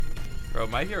Bro,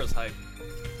 My Hero's hype.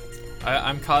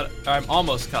 I'm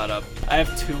almost caught up. I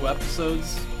have 2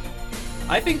 episodes.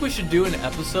 I think we should do an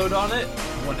episode on it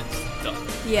when it's done.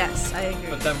 Yes, I agree.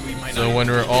 But then we might not. So when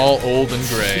we're all old and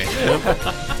gray.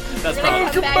 That's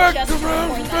Welcome probably back to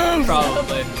Round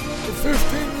probably. The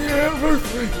 15-year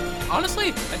anniversary. Honestly,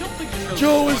 I don't think the show's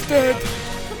Joe is dead.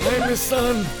 I'm his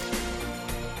son.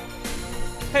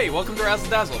 Hey, welcome to Razzle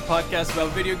Dazzle, a podcast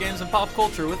about video games and pop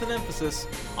culture with an emphasis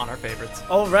on our favorites.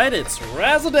 Alright, it's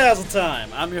Razzle Dazzle time.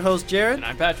 I'm your host, Jared. And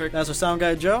I'm Patrick. That's our sound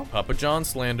guy, Joe. Papa John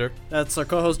slander. That's our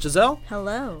co-host, Giselle.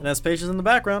 Hello. And that's Patience in the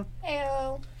background.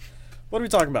 Heyo. What are we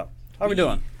talking about? How are we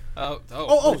doing?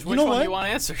 Which you know one what? do you want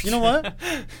answered? You know what?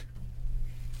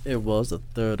 It was the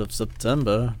 3rd of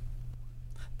September.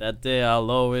 That day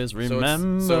I'll always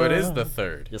remember. So it is the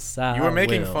 3rd. Yes, I You were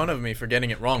making will. fun of me for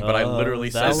getting it wrong, but I literally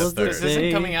that said the was the 3rd. This isn't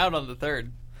day coming out on the 3rd.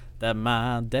 that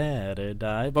my daddy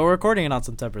died. But we're recording it on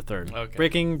September 3rd.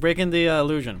 Okay. Breaking the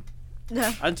illusion.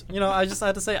 Yeah. I just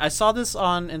had to say, I saw this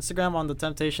on Instagram on the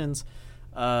Temptations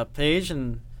page,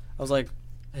 and I was like,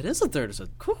 it is the 3rd. I said,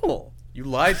 cool. You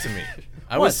lied to me.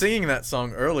 I What? was singing that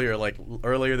song earlier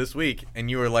this week, and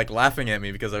you were laughing at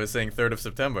me because I was saying 3rd of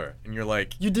September, and you're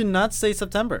like, You did not say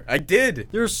September. I did.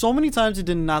 There were so many times you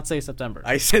did not say September.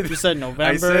 I said You said November,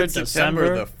 I said September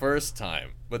December. the first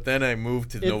time, but then I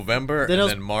moved to November, then and it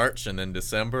was- then March, and then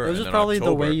December, It was and just then probably the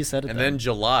October, way you said it and then. then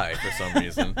July for some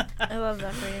reason. I love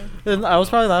that for you. And I was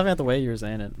probably laughing at the way you were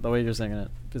saying it, the way you were singing it,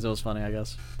 because it was funny, I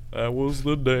guess. That was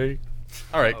the day.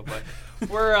 All right. Oh, but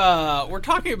we're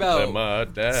talking about That my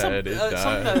dad something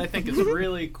that I think is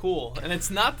really cool, and it's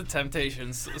not the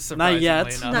Temptations. Surprisingly Not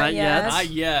yet. enough. Not yet. Not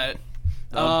yet.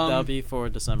 That'll be for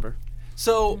December.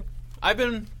 So I've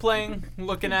been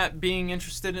looking at being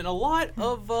interested in a lot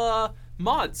of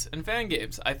mods and fan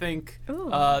games. I think Ooh.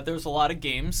 there's a lot of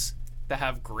games that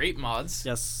have great mods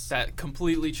Yes. that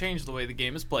completely change the way the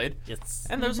game is played, Yes.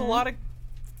 and there's a lot of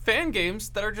fan games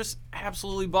that are just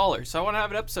absolutely baller. So I want to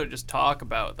have an episode just talk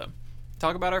about them,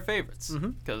 talk about our favorites,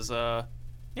 because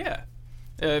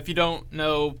if you don't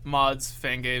know mods,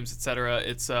 fan games, etc.,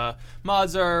 it's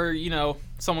mods are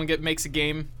someone makes a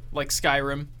game like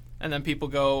Skyrim, and then people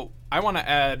go, I want to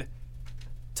add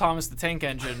Thomas the Tank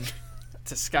Engine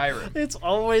to Skyrim. It's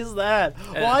always that.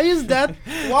 Why is that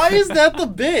the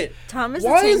bit? Thomas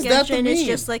Why the is Tank that the Engine is meme?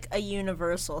 just like a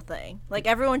universal thing. Like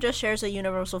everyone just shares a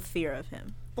universal fear of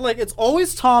him. But, like, it's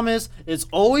always Thomas, it's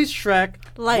always Shrek.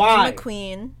 Lightning Why?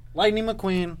 McQueen. Lightning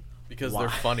McQueen. Because Why? they're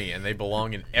funny and they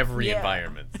belong in every Yeah.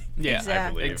 environment. Yeah,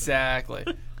 Exactly. exactly.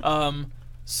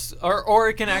 Or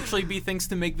it can actually be things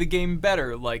to make the game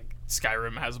better, like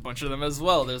Skyrim has a bunch of them as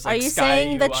well. There's Are like you Sky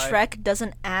saying that UI. Shrek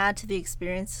doesn't add to the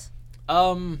experience?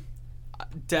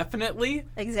 Definitely.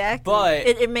 Exactly. But-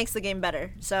 it makes the game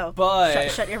better. So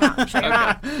But- shut your mouth. Shut your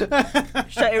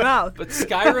mouth. Shut your mouth. But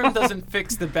Skyrim doesn't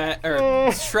fix the bad, or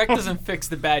Shrek doesn't fix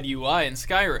the bad UI in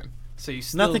Skyrim. So you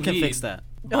still Nothing can need fix that.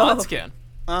 mods Oh. can.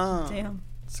 Damn.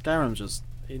 Skyrim's just...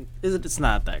 It's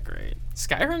not that great.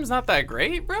 Skyrim's not that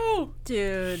great, bro.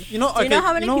 Dude. You know, Do you know okay,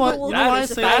 how many you know people what? will You know why I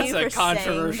crucify say that? you That's a for saying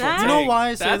controversial that? take. You know why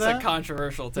I say That's that? a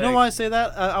controversial take. You know why I say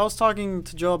that? I was talking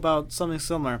to Joe about something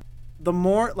similar. The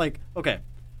more,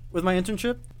 with my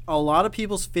internship, a lot of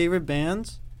people's favorite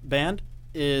band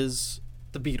is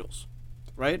the Beatles,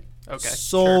 right? Okay,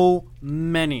 So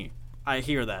many. I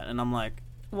hear that, and I'm like,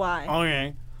 Why?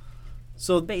 okay.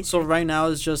 So Basic. right now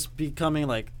it's just becoming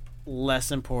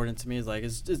less important to me.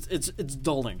 It's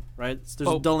dulling, right? There's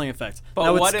a But- dulling effect. But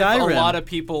now with what if Skyrim, a lot of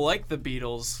people like the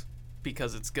Beatles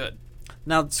because it's good?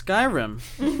 now Skyrim,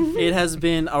 it has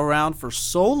been around for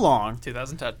so long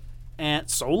 2010. and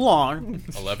so long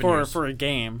 11 for years. for a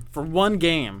game, for one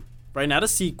game, right? Not a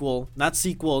sequel, not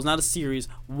sequels, not a series,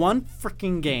 one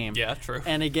freaking game. Yeah, true.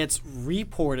 And it gets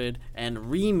reported and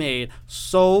remade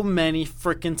so many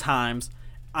freaking times.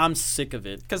 I'm sick of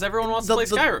it. Because everyone wants to play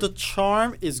Skyrim. The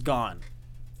charm is gone.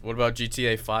 What about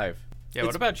GTA 5? Yeah,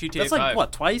 what about GTA 5? That's like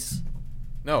what, twice?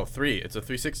 No, 3. It's a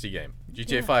 360 game.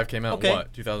 GTA 5 came out, Okay.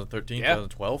 what, 2013, Yeah.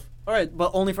 2012? All right,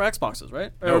 but only for Xboxes,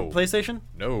 right? Or No. PlayStation?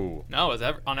 No. No, it's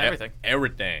on everything.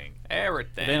 Everything.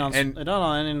 Everything. They don't And- they don't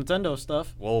on any Nintendo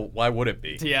stuff. Well, why would it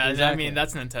be? Yeah, I Exactly. mean,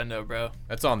 that's Nintendo, bro.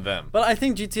 That's on them. But I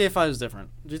think GTA 5 is different.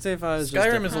 GTA 5 is just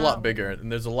Skyrim different. is a lot bigger,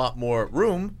 and there's a lot more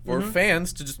room for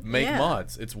fans to just make Yeah.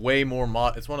 mods. It's way more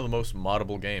It's one of the most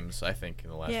moddable games, I think, in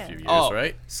the last Yeah. few years, Oh,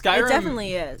 right? Skyrim It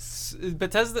definitely is.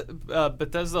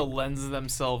 Bethesda lends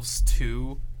themselves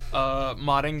to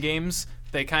modding games.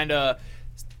 They kind of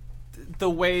the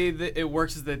way that it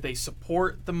works is that they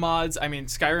support the mods. I mean,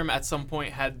 Skyrim at some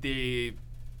point had the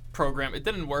program. It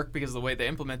didn't work because of the way they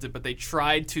implemented, but they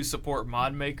tried to support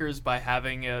mod makers by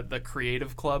having the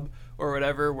creative club or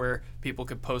whatever, where people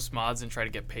could post mods and try to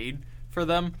get paid for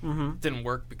them. Mm-hmm. Didn't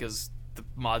work because the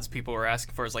mods people were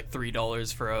asking for is like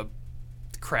 $3 for a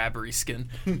crab reskin.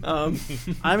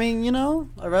 I mean, you know,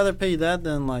 I'd rather pay that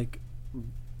than like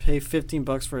pay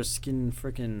 $15 for a skin in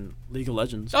freaking League of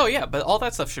Legends. Oh yeah, but all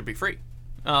that stuff should be free.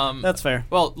 That's fair.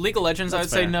 Well, League of Legends, I would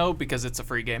That's say fair. no because it's a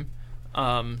free game.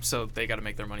 So they got to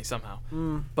make their money somehow.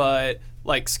 Mm. But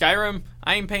like Skyrim,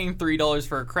 I ain't paying $3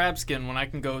 for a crab skin when I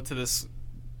can go to this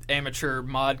amateur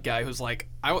mod guy who's like,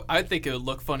 I think it would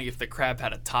look funny if the crab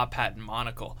had a top hat and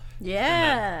monocle.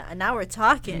 Yeah, and now we're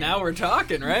talking. Now we're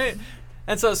talking, right?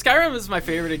 And so Skyrim is my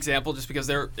favorite example just because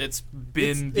it's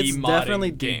been It's the modding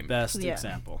definitely game. the best Yeah.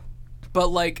 example. But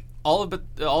like all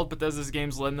of Bethesda's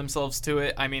games lend themselves to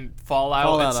it. I mean, Fallout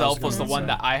Fallout, I was itself was the gonna one say.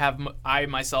 that I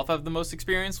myself have the most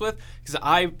experience with because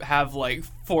I have like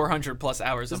 400 plus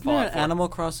hours of Isn't there Fallout an 4. Animal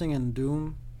Crossing and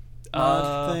Doom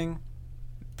mod thing?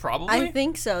 Probably. I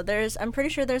think so. I'm pretty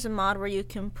sure there's a mod where you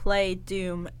can play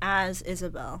Doom as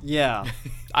Isabel. Yeah.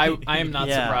 I am not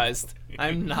Yeah. surprised.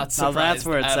 I'm not Now surprised. that's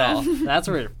where it's at. at. All.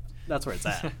 That's where it's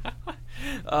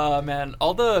at. Man,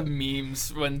 all the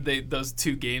memes when those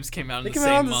two games came out They in the came out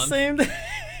same on the month. same day.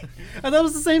 I thought it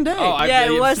was the same day. Oh, I Yeah, it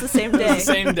believe- was the same It was day. the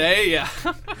same day, yeah.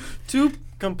 Two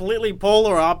completely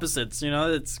polar opposites. You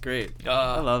know, it's great.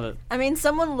 I love it. I mean,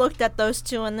 someone looked at those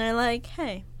two and they're like,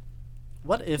 hey,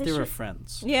 What if They they were should-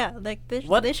 friends? yeah, like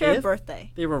What they share a if-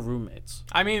 birthday. They were roommates.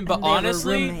 I mean, but And they were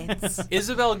honestly, roommates.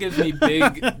 Isabel gives me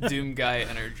big Doom guy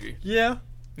energy. Yeah.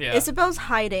 Yeah. Isabel's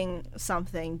hiding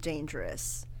something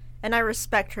dangerous. And I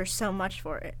respect her so much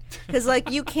for it. Because, like,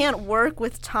 you can't work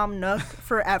with Tom Nook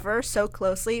forever so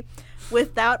closely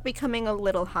without becoming a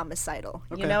little homicidal.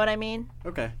 Okay. You know what I mean?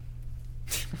 Okay.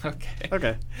 Okay.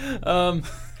 Okay.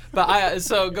 But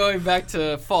so going back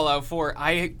to Fallout 4,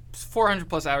 400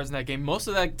 plus hours in that game. Most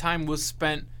of that time was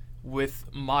spent with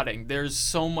modding. There's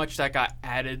so much that got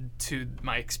added to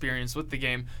my experience with the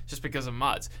game just because of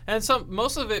mods. And so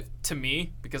most of it to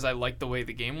me, because I liked the way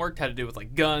the game worked, had to do with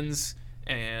like guns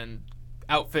and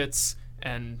outfits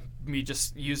and me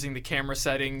just using the camera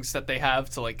settings that they have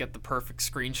to like get the perfect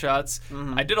screenshots.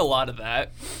 I did a lot of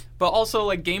that. But also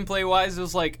like gameplay wise, it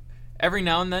was like every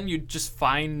now and then you'd just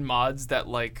find mods that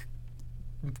like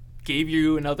gave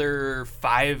you another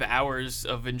 5 hours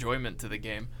of enjoyment to the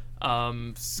game.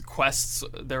 Quests,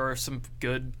 there are some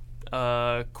good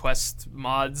quest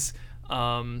mods.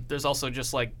 There's also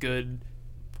just like good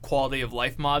quality of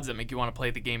life mods that make you want to play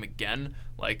the game again.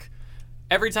 Like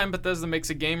every time Bethesda makes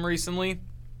a game recently,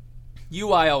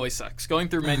 UI always sucks. Going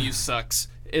through menus sucks.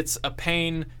 It's a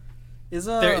pain. Is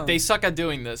They suck at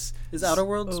doing this. is Outer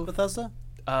Worlds Bethesda?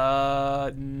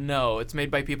 No, it's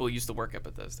made by people who used to work at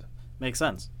Bethesda. Makes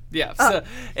sense. Yeah, so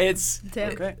it's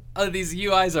Damn. Okay. these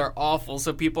UIs are awful.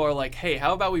 So people are like, "Hey,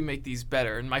 how about we make these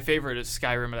better?" And my favorite is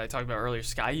Skyrim that I talked about earlier.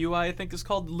 Sky UI, I think, is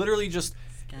called. Literally, just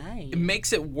it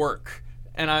makes it work.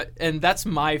 And that's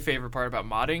my favorite part about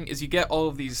modding is you get all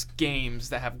of these games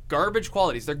that have garbage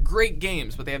qualities. They're great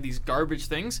games, but they have these garbage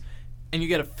things, and you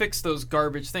got to fix those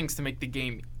garbage things to make the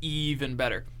game even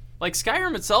better. Like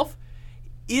Skyrim itself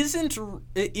is an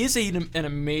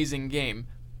amazing game,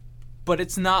 but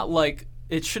it's not like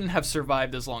it shouldn't have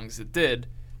survived as long as it did.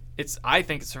 I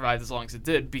think it survived as long as it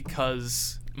did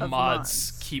because Of mods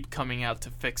mods. keep coming out to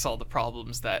fix all the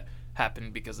problems that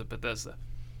happened because of Bethesda.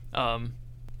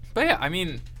 But yeah, I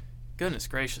mean, goodness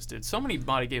gracious, dude, so many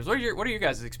modded games. What are your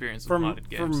guys' experiences with modded For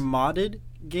games? modded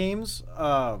games,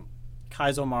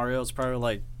 Kaizo Mario is probably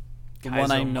like the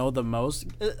one I Kaizo- know the most.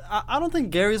 I don't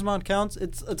think Gary's mod counts.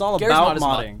 It's all Gary's about mod is a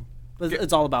mod. modding. But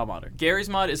it's all about modding. Gary's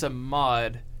Mod is a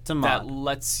mod It's a that mod.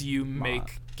 lets you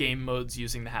make game modes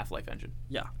using the Half-Life engine.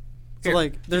 Yeah. Here, So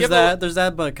like give there's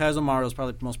that, but Kaizo Mario is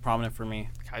probably the most prominent for me.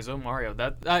 Kaizo Mario.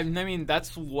 I mean,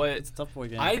 that's what It's a tough boy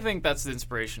game. I think that's the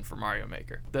inspiration for Mario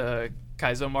Maker. The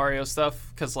Kaizo Mario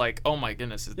stuff, because like, oh my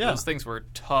goodness, Yeah. those things were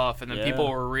tough, and then Yeah. people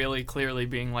were really clearly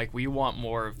being like, we want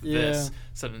more of this.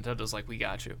 So Nintendo's like, we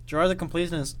got you. Gerard the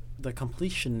completionist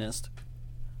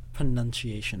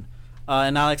pronunciation.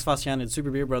 And Alex Fasciani at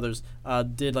Super Beer Brothers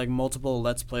did like multiple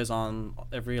Let's Plays on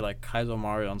every like Kaizo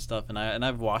Mario and stuff, and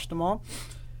I've watched them all.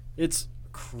 It's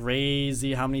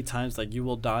crazy how many times like you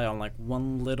will die on like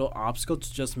one little obstacle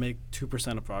to just make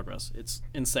 2% of progress. It's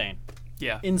insane.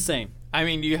 Yeah. Insane. I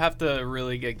mean, you have to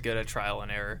really get good at trial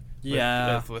and error.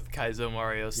 Yeah. With Kaizo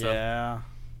Mario stuff. Yeah.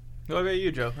 What about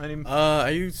you, Joe?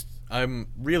 I'm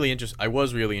really interested. I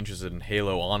was really interested in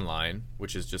Halo Online,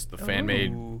 which is just the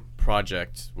fan-made Ooh.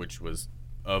 project, which was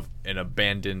of an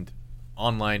abandoned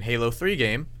online Halo 3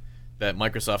 game that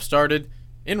Microsoft started,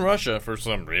 in Russia for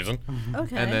some reason.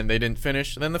 Okay. And then they didn't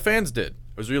finish. And then the fans did. I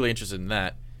was really interested in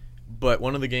that. But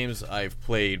one of the games I've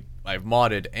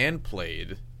modded and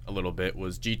played a little bit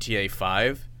was GTA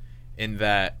 5. In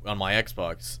that, on my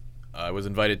Xbox, I was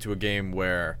invited to a game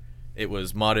where it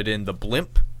was modded in the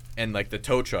blimp and like the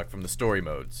tow truck from the story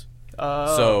modes.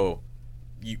 So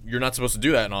you're not supposed to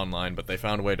do that in online, but they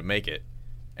found a way to make it.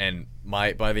 And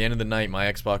by the end of the night, my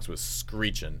Xbox was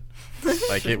screeching,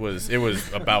 like it was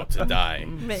about to die.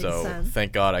 Makes so sense.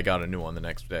 thank God I got a new one the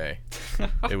next day.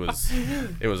 It was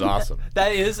awesome.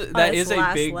 That is its a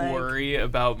last big leg. worry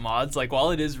about mods. Like, while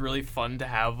it is really fun to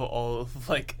have all of,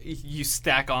 like, you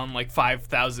stack on like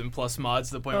 5,000 plus mods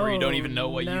to the point where you don't even know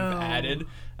what you've added.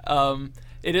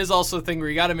 It is also a thing where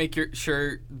you got to make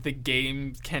sure the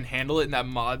game can handle it and that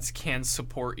mods can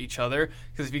support each other.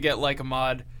 Because if you get like a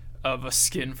mod of a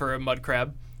skin for a mud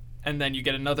crab, and then you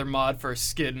get another mod for a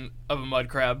skin of a mud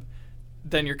crab,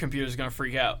 then your computer's gonna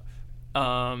freak out.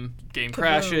 Game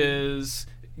crashes,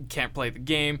 you can't play the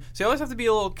game. So you always have to be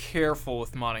a little careful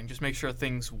with modding. Just make sure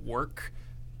things work.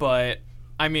 But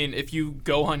I mean, if you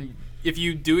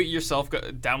do it yourself,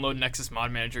 download Nexus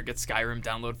Mod Manager, get Skyrim,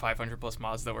 download 500 plus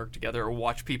mods that work together, or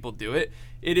watch people do it.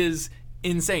 It is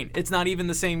insane. It's not even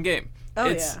the same game.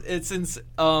 It's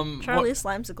Charlie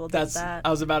Slimesicle did that. I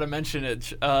was about to mention it.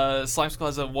 Slimesicle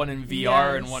has a one in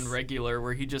VR and one regular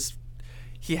where he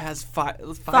has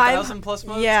 5,000 plus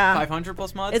mods? Yeah. 500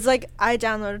 plus mods? It's like I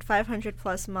downloaded 500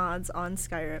 plus mods on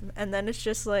Skyrim, and then it's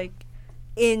just like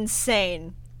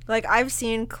insane. Like, I've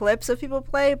seen clips of people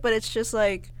play, but it's just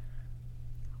like,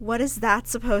 what is that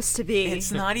supposed to be?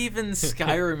 It's not even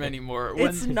Skyrim anymore.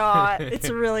 It's not. It's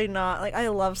really not. Like, I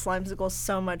love Slimesicle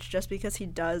so much just because he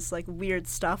does, like, weird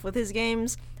stuff with his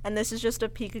games. And this is just a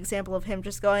peak example of him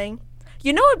just going,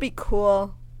 you know what would be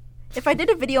cool? If I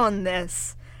did a video on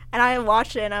this. And I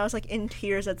watched it and I was, like, in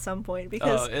tears at some point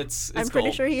because it's I'm pretty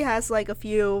gold. sure he has, like, a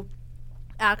few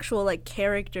actual, like,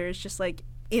 characters just, like,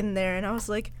 in there. And I was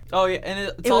like, Oh, yeah, and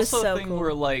it's it was also so a thing cool.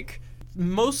 where, like,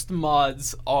 most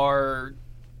mods are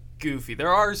goofy. There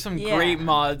are some great Yeah.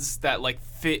 mods that like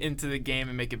fit into the game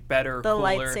and make it better, the cooler.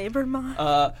 lightsaber mod.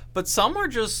 But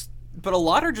a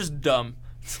lot are just dumb.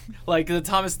 Like the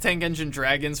Thomas the Tank Engine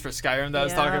Dragons for Skyrim that I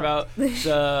was talking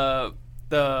Yeah. about.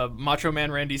 The Macho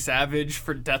Man Randy Savage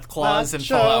for Death Claws and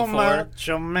Fallout 4.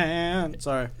 Macho Man.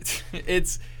 Sorry.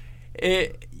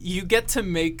 You get to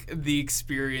make the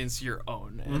experience your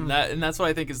own, and that's what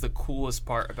I think is the coolest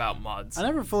part about mods. I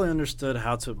never fully understood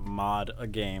how to mod a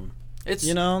game. It's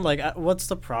like what's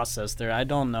the process there? I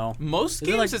don't know. most Is it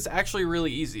games like- it's actually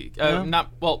really easy. Yeah?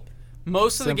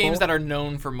 Most of the Simple? games that are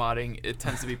known for modding, it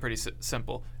tends to be pretty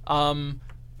simple.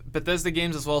 Bethesda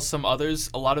games as well as some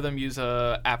others, a lot of them use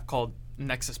a app called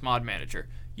Nexus Mod Manager.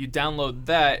 You download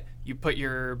that, you put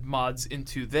your mods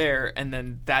into there, and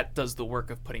then that does the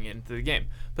work of putting it into the game.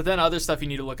 But then other stuff, you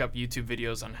need to look up YouTube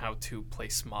videos on how to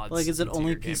place mods. Like, is it into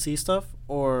only your game. PC stuff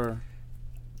or?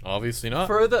 Obviously not.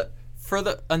 For the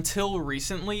until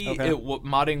recently, Okay.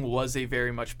 modding was a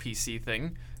very much PC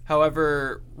thing.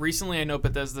 However, recently I know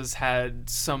Bethesda's had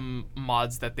some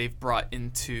mods that they've brought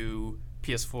into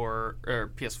PS4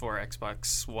 or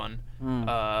Xbox One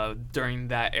during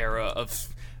that era of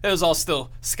it was all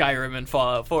still Skyrim and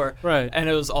Fallout 4, Right. And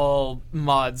it was all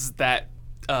mods that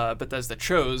Bethesda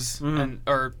chose,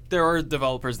 or there are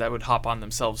developers that would hop on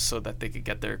themselves so that they could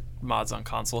get their mods on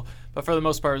console. But for the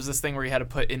most part, it was this thing where you had to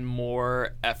put in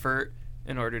more effort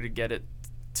in order to get it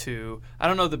to. I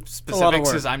don't know the specifics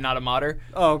because I'm not a modder.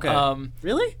 Oh, okay.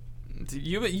 Really?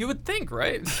 You would think,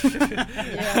 right?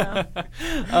 Yeah.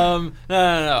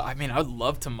 No. I mean, I would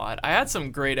love to mod. I had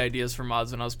some great ideas for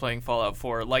mods when I was playing Fallout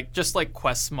 4, like just like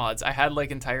quest mods. I had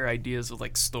like entire ideas of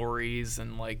like stories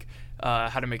and like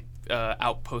how to make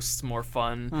outposts more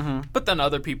fun. But then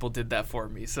other people did that for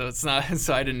me, so it's not.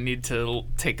 So I didn't need to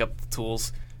take up the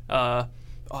tools.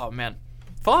 Oh man.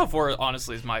 Fallout 4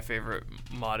 honestly is my favorite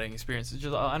modding experience. It's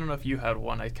just I don't know if you had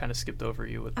one. I kind of skipped over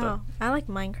you with the Oh, I like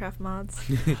Minecraft mods.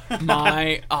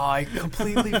 I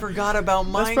completely forgot about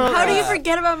Minecraft. How do you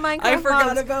forget about Minecraft I forgot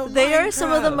mods? about They are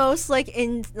some of the Minecraft.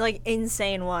 most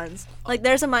insane ones. Like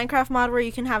there's a Minecraft mod where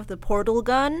you can have the portal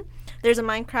gun. There's a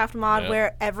Minecraft mod Yeah.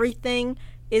 where everything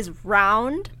is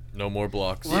round. No more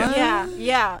blocks. What?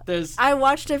 Yeah. There's I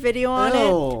watched a video on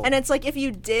Ew. it, and it's like if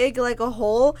you dig like a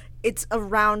hole, it's a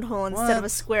round hole instead of a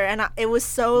What? square. And it was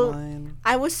so, Mine.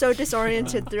 I was so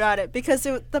disoriented throughout it because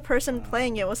the person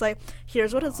playing it was like,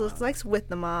 "Here's what it looks like with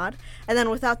the mod, and then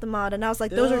without the mod." And I was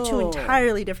like, "Those are two Ew.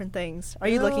 entirely different things." Are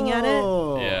you looking at it?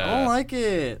 Ew. Yeah. I don't like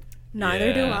it.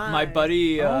 Neither do Yeah. I. my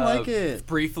buddy I don't like it.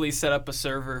 briefly set up a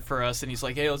server for us, and he's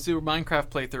like, "Hey, let's do a Minecraft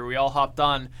playthrough." We all hopped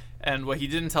on, And what he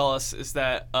didn't tell us is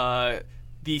that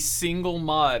the single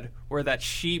mod where that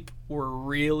sheep were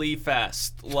really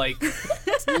fast, like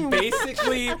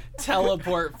basically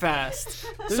teleport fast.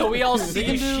 So we all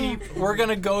see a sheep. We're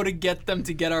gonna go to get them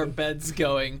to get our beds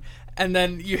going, and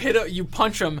then you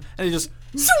punch them, and they just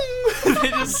they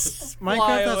just fly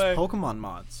Minecraft away. has Pokemon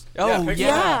mods. Oh Yeah,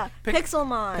 yeah,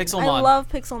 Pixelmon. Pixelmon. I love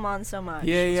Pixelmon so much.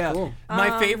 Yeah. cool.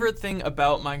 My favorite thing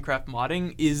about Minecraft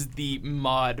modding is the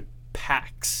mod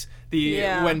packs.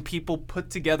 When people put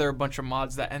together a bunch of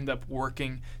mods that end up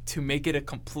working to make it a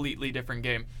completely different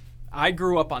game. I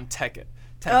grew up on Tekkit.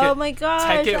 Oh my gosh.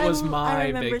 Tekkit was I my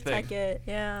remember big thing. Tekkit,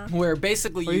 yeah. Where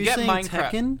basically Are you you get saying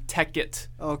Minecraft. Tekken? Tekkit.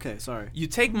 Okay, sorry. You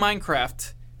take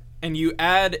Minecraft and you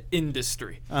add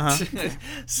industry. Uh-huh.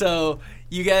 So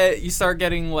you start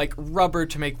getting like rubber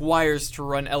to make wires to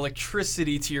run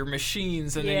electricity to your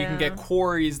machines, and then you can get Yeah.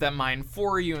 quarries that mine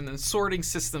for you, and then sorting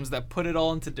systems that put it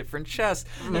all into different chests,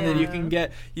 and then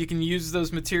you can use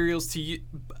those materials to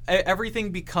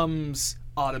everything becomes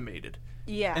automated.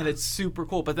 Yeah. And it's super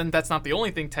cool. But then that's not the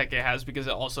only thing Tekkit has, because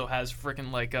it also has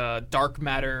freaking like dark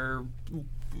matter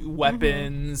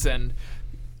weapons and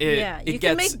it you gets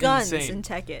can make guns insane. in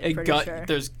Tekkit, pretty sure.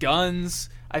 There's guns.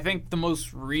 I think the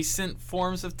most recent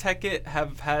forms of Tekkit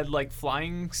have had like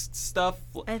flying stuff.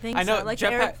 I think I know so, like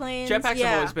jetpacks airplanes, have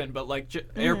yeah. always been, but like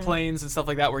airplanes and stuff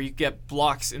like that, where you get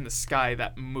blocks in the sky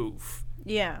that move.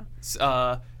 Yeah.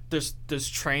 There's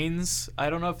trains. I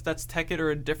don't know if that's Tekkit or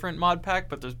a different mod pack,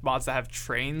 but there's mods that have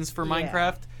trains for Yeah.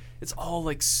 Minecraft. It's all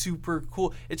like super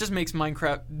cool. It just makes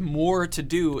Minecraft more to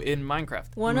do in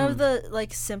Minecraft. One of the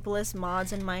like simplest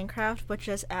mods in Minecraft, but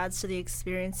just adds to the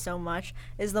experience so much,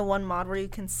 is the one mod where you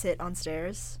can sit on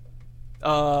stairs. For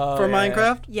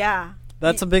Minecraft? Yeah.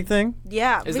 That's a big thing?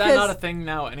 Yeah. Is because that not a thing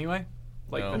now anyway?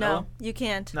 Like No. vanilla? No, you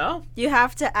can't. No? You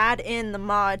have to add in the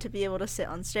mod to be able to sit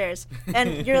on stairs.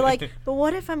 And you're like, but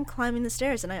what if I'm climbing the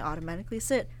stairs and I automatically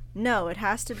sit? No, it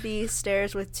has to be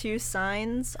stairs with two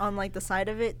signs on like the side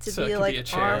of it to So it be can like be a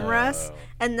chair. armrests. Oh.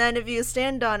 And then if you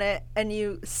stand on it and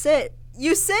you sit.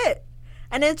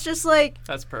 And it's just like,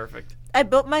 That's perfect. I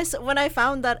built when I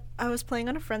found that I was playing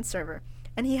on a friend's server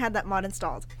and he had that mod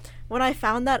installed. When I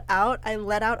found that out, I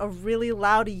let out a really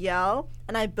loud yell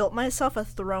and I built myself a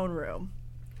throne room.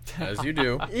 As you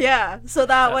do. Yeah, so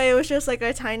that way it was just like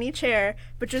a tiny chair,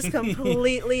 but just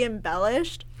completely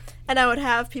embellished. And I would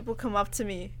have people come up to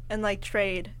me and like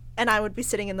trade, and I would be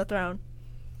sitting in the throne.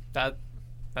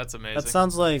 That's amazing. That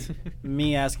sounds like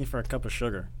me asking for a cup of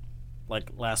sugar,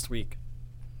 like last week.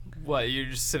 What, you're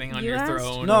just sitting on You your asked?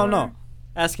 throne? No.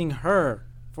 Asking her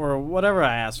for whatever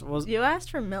I asked. Was You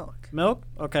asked for milk, milk?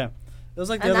 Okay. It was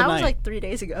like the and other that night. was like 3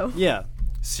 days ago. Yeah,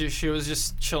 She was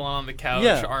just chilling on the couch,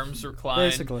 Yeah, arms reclined,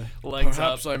 basically. legs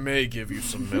Perhaps up. I may give you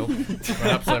some milk.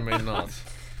 Perhaps I may not.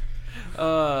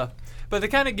 But to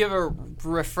kind of give a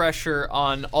refresher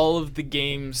on all of the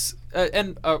games,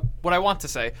 and what I want to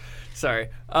say,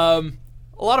 a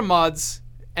lot of mods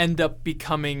end up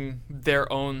becoming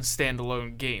their own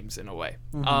standalone games in a way.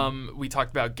 We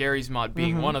talked about Gary's mod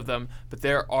being one of them, but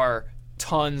there are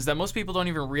tons that most people don't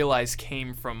even realize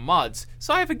came from mods.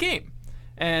 So I have a game,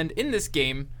 and in this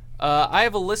game, I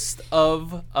have a list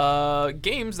of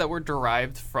games that were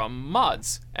derived from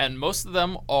mods, and most of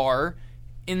them are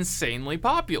insanely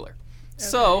popular.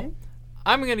 So, Okay.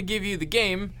 I'm going to give you the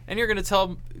game, and you're going to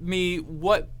tell me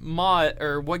what mod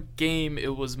or what game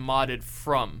it was modded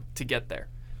from to get there.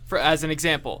 For as an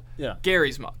example, Yeah.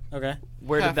 Gary's mod. okay.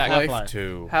 Where did that go? Half-Life Half-Life.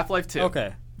 2. Half-Life 2.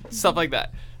 Okay. Stuff like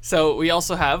that. So we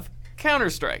also have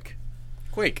Counter-Strike,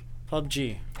 Quake.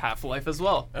 PUBG. Half-Life as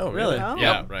well. Oh, Really? really? Oh.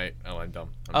 Yeah, Yep. right. Oh, I'm dumb.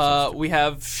 I'm so We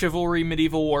have Chivalry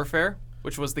Medieval Warfare,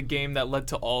 which was the game that led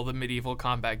to all the medieval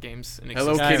combat games in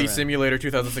Hello existence. Kitty Skyrim. Simulator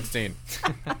 2016.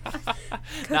 Not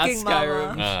Cooking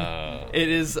Skyrim. Mama. It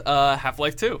is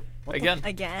Half-Life 2 again.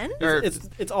 Again? Or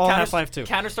It's all Counter- Half-Life 2.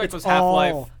 Counter-Strike It's was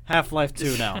Half-Life. all Half-Life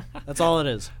 2 now. That's all it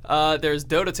is. There's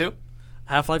Dota 2.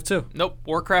 Half-Life 2. Nope.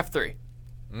 Warcraft 3.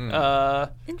 Mm.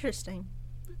 Interesting.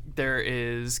 There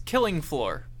is Killing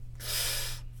Floor.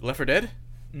 Left 4 Dead?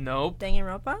 Nope.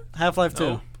 Danganronpa? Half-Life 2.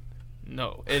 Nope.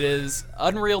 No. It is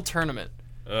Unreal Tournament.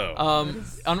 Oh.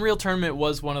 Unreal Tournament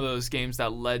was one of those games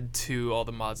that led to all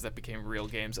the mods that became real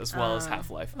games, as well as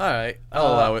Half-Life. All right. I'll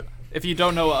allow it. If you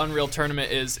don't know what Unreal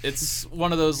Tournament is, it's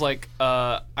one of those like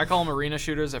I call them arena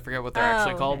shooters. I forget what they're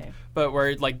actually called, okay. but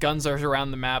where like guns are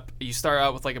around the map. You start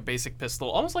out with like a basic pistol,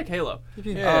 almost like Halo.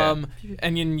 Yeah.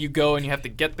 And then you go and you have to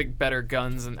get the better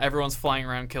guns, and everyone's flying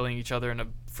around killing each other in a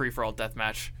free-for-all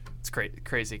deathmatch. It's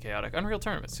crazy chaotic. Unreal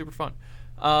Tournament, super fun.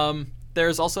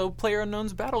 There's also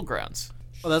PlayerUnknown's Battlegrounds.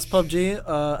 Oh, that's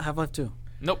PUBG. Half-Life 2.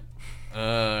 Nope.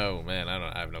 Oh man,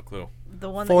 I have no clue. The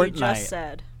one that you Fortnite. just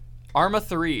said. Arma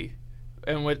 3.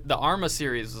 And with the Arma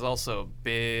series is also a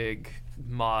big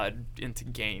mod into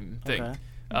game thing. Okay.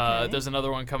 Okay. There's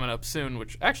another one coming up soon,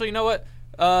 which actually, you know what?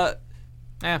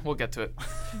 We'll get to it.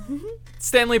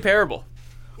 Stanley Parable.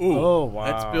 Ooh, Oh, wow.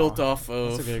 That's built off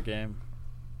That's a of good game.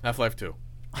 Half-Life 2.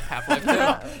 Half-Life 2.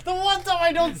 The one time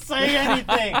I don't say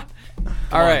anything. All Come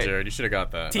on, right. Jared, you should have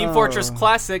got that. Team Fortress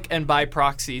Classic and by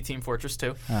proxy Team Fortress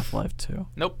 2. Half-Life 2.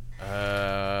 Nope.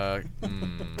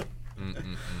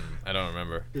 I don't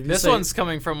remember. This one's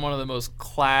coming from one of the most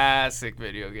classic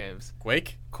video games.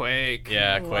 Quake? Quake.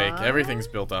 Yeah, Quake. What? Everything's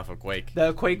built off of Quake.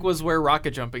 The Quake was where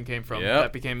rocket jumping came from. Yep.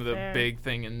 That became the Fair. big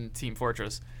thing in Team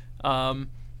Fortress. Then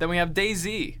we have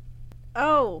DayZ.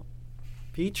 Oh,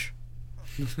 Peach?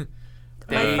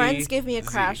 my friends gave me a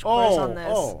crash course on this.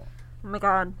 Oh my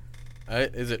god.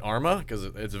 Is it Arma? Because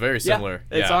it's very similar.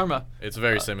 Yeah, it's Arma. It's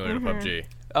very similar to PUBG.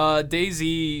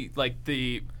 DayZ, like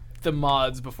the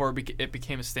mods before it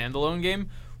became a standalone game,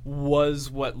 was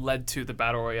what led to the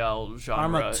battle royale genre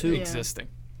Arma 2. existing.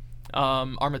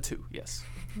 Arma 2, yes.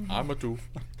 Arma 2.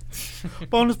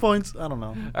 Bonus points. I don't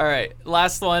know. All right,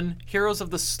 last one, Heroes of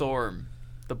the Storm,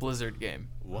 the Blizzard game.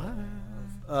 What?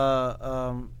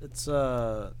 It's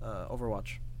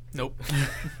Overwatch. Nope.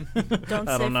 Don't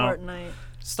I say don't know. Fortnite.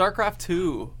 StarCraft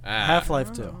 2.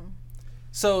 Half-Life 2.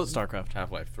 So StarCraft.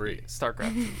 Half-Life 3.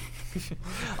 StarCraft 2.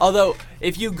 Although,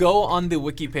 if you go on the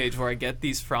wiki page where I get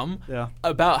these from, Yeah.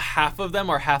 about half of them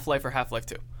are Half-Life or Half-Life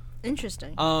 2.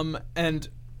 Interesting. And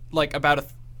like about a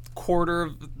quarter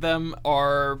of them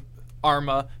are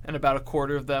Arma, and about a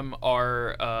quarter of them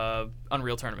are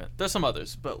Unreal Tournament. There's some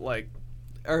others, but like,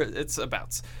 it's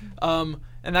abouts. And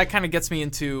that kind of gets me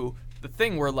into the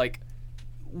thing where like,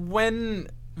 when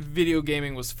video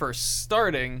gaming was first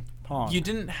starting, Pong. you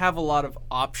didn't have a lot of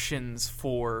options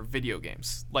for video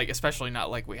games, like especially not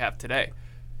like we have today.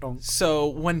 Don't. So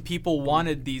when people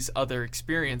wanted these other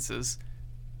experiences,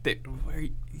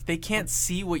 they can't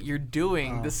see what you're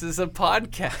doing. Oh. This is a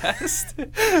podcast.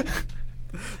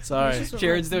 Sorry. It's just-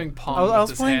 Jared's doing Pong I with was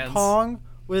his playing hands. Pong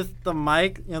with the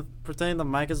mic, pretending the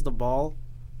mic is the ball,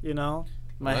 My Well,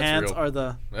 that's hands real. are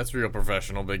the... That's real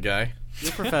professional, big guy.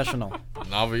 You're professional.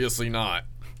 And obviously not.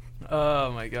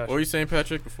 Oh my gosh. What were you saying,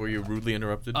 Patrick, before you rudely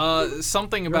interrupted?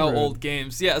 Something about rude. old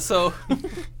games. Yeah, so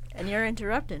And you're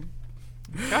interrupting.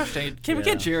 gosh dang it. Can we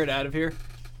Yeah. get Jared out of here?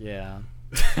 Yeah.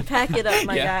 Pack it up,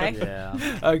 my Yeah. guy.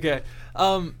 Yeah. Okay.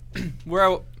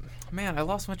 Man, I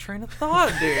lost my train of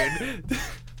thought, dude.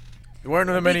 There weren't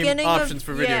that many beginning of- options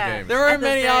for video yeah. games. There weren't At the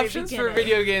many very options for beginning.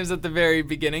 video games at the very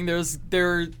beginning.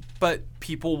 But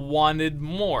people wanted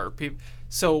more.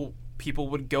 So people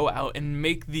would go out and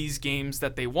make these games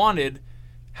that they wanted.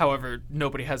 However,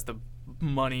 nobody has the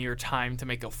money or time to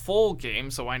make a full game,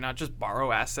 so why not just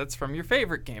borrow assets from your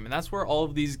favorite game? And that's where all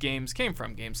of these games came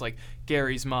from. Games like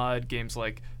Gary's Mod, games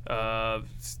like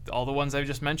all the ones I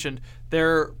just mentioned.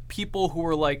 They're people who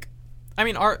were like, I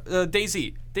mean,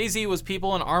 DayZ. DayZ was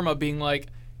people in Arma being like,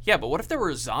 yeah, but what if there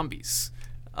were zombies?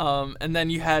 And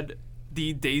then you had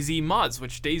the DayZ mods,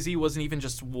 which DayZ wasn't even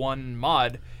just one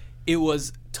mod. It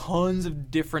was tons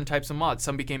of different types of mods.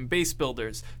 Some became base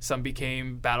builders. Some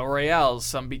became battle royales.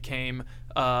 Some became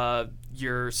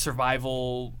your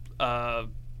survival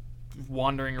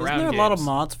wandering Isn't around there a games. lot of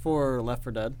mods for Left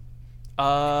 4 Dead?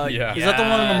 Yeah. Is that the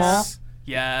one in the mall? yes.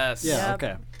 Yes. Yeah, Yep.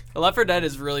 okay. Left 4 Dead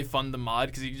is really fun to mod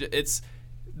because it's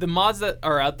the mods that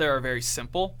are out there are very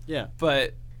simple, Yeah.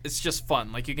 but it's just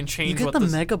fun. Like you can change You get what the the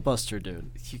Mega Buster,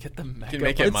 dude. you get the mega. You can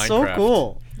make it It's so Minecraft.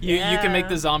 cool. You can make Yeah.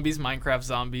 the zombies Minecraft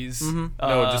zombies. Mhm.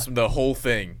 No, just the whole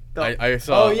thing. the- I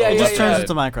saw. Oh, yeah, It yeah, just yeah. turns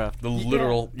into Minecraft. The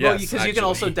literal. Well, Yes, because you can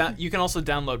also actually. you can also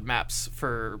download maps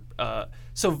for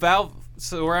so Valve.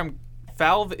 So where I'm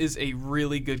Valve is a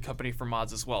really good company for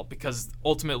mods as well because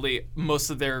ultimately most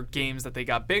of their games that they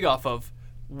got big off of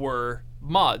were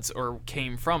mods or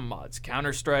came from mods.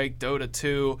 Counter-Strike, Dota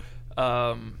 2,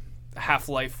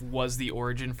 Half-Life was the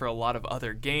origin for a lot of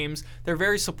other games. They're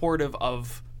very supportive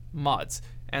of mods.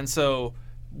 And so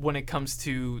when it comes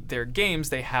to their games,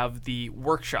 they have the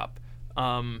workshop.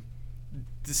 The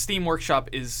Steam Workshop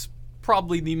is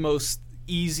probably the most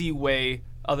easy way,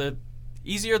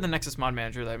 easier than Nexus Mod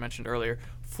Manager that I mentioned earlier,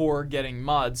 for getting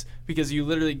mods because you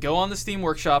literally go on the Steam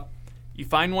Workshop, you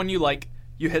find one you like,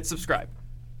 you hit subscribe.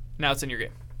 Now it's in your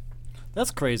game.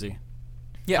 That's crazy.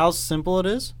 Yeah. How simple it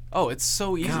is. Oh, it's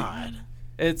so easy. God.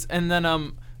 It's and then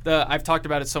I've talked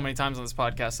about it so many times on this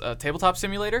podcast. Tabletop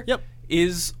Simulator Yep.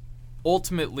 is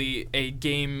ultimately a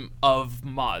game of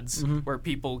mods where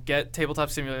people get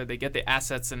Tabletop Simulator, they get the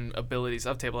assets and abilities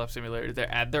of Tabletop Simulator, they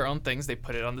add their own things, they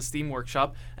put it on the Steam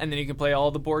Workshop, and then you can play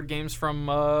all the board games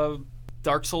from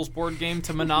Dark Souls board game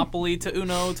to Monopoly to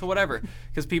Uno to whatever,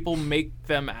 because people make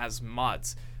them as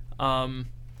mods. And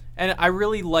I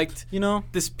really liked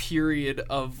this period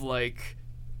of like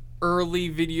early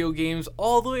video games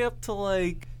all the way up to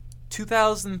like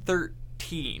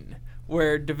 2013,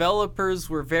 where developers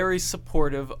were very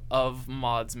supportive of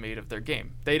mods made of their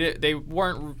game. They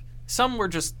weren't. Some were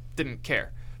just didn't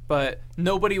care, but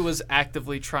nobody was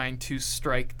actively trying to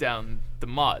strike down the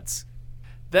mods.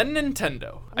 Then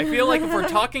Nintendo. I feel like if we're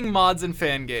talking mods and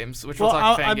fan games, which we'll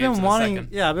talk fan games in a second.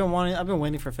 Yeah, I've been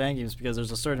waiting for fan games because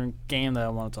there's a certain game that I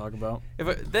want to talk about.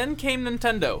 Then came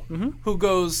Nintendo, who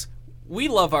goes, "We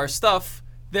love our stuff,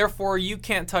 therefore you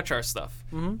can't touch our stuff."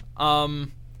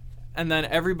 And then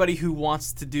everybody who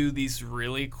wants to do these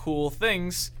really cool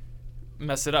things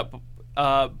mess it up.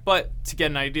 But to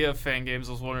get an idea of fan games,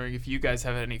 I was wondering if you guys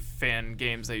have any fan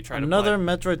games that you try to play. Another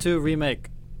Metroid 2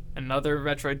 remake. Another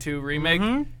Metroid 2 remake?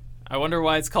 I wonder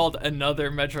why it's called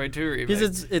another Metroid 2 remake.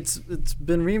 Because it's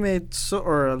been remade,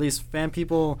 or at least fan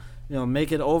people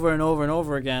make it over and over and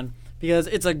over again. Because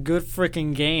it's a good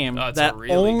freaking game that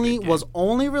was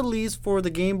only released for the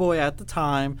Game Boy at the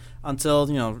time until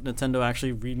Nintendo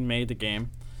actually remade the game.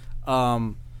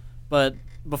 But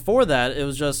before that, it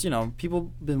was just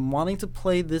people been wanting to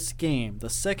play this game, the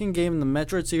second game in the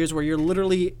Metroid series, where you're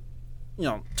literally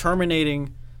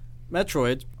terminating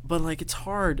Metroid. But like it's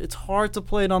hard to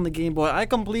play it on the Game Boy. I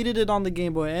completed it on the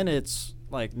Game Boy, and it's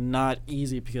like not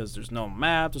easy because there's no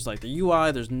map, there's like the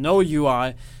UI, there's no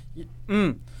UI.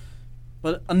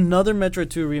 But another Metroid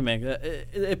 2 remake,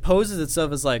 it poses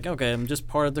itself as like, okay, I'm just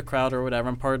part of the crowd or whatever.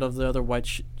 I'm part of the other white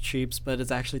sheeps, but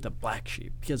it's actually the black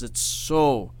sheep because it's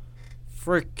so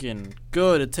freaking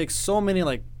good. It takes so many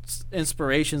like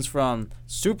inspirations from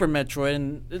Super Metroid,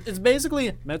 and it's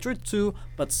basically Metroid 2,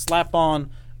 but slap on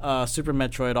Super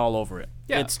Metroid all over it.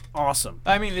 Yeah. It's awesome.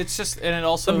 I mean, it's just, and it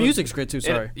also... The music's great too,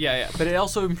 sorry. But it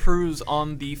also improves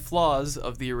on the flaws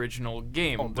of the original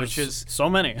game, which is... So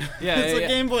many. Yeah, it's a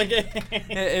Game Boy game.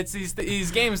 It's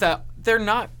these games that, they're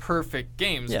not perfect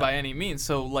games by any means,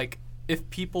 so like, if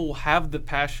people have the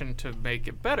passion to make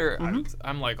it better,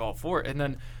 I'm like all for it. And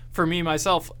then, for me,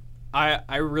 myself,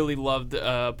 I really loved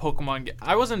Pokemon.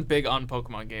 I wasn't big on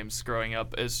Pokemon games growing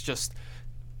up. It's just...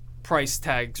 price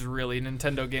tags, really.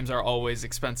 Nintendo games are always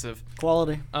expensive.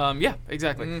 Quality. Yeah,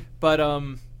 exactly. But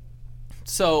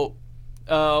so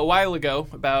a while ago,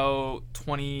 about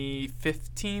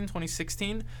 2015,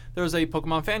 2016, there was a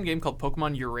Pokemon fan game called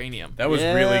Pokemon Uranium. That was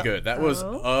really good. That was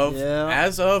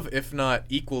if not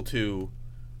equal to,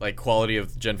 like, quality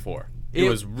of Gen 4. It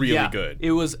was really good.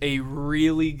 It was a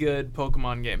really good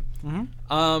Pokemon game.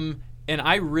 And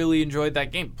I really enjoyed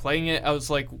that game. Playing it, I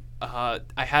was like, I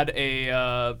had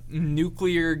a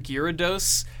nuclear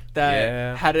Gyarados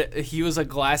that he was a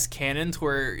glass cannon to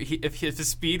where if his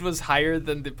speed was higher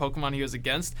than the Pokemon he was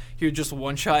against, he would just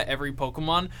one-shot every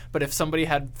Pokemon. But if somebody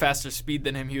had faster speed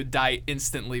than him, he would die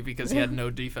instantly because he had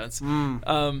no defense.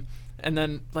 And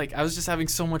then, like, I was just having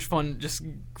so much fun just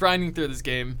grinding through this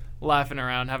game, laughing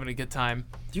around, having a good time.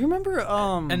 Do you remember...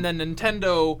 And then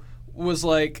Nintendo was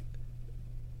like,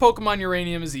 Pokemon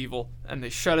Uranium is evil, and they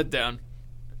shut it down.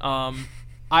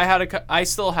 I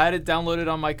still had it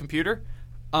downloaded on my computer,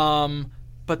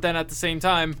 but then at the same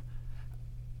time,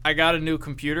 I got a new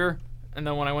computer, and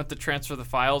then when I went to transfer the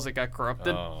files, it got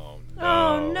corrupted.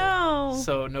 Oh no!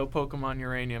 So no Pokemon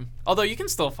Uranium. Although you can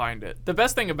still find it. The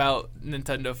best thing about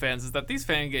Nintendo fans is that these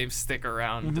fan games stick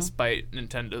around despite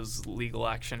Nintendo's legal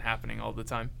action happening all the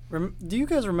time. Do you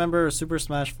guys remember Super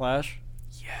Smash Flash?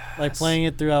 Yes. Like playing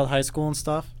it throughout high school and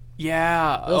stuff?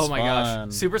 Yeah. Oh my fun.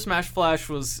 gosh. Super Smash Flash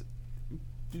was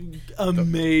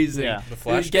amazing. The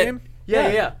Flash game?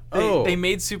 Yeah. They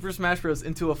made Super Smash Bros.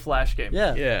 Into a Flash game.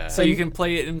 Yeah. So you can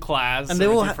play it in class. And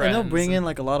they'll bring in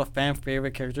like a lot of fan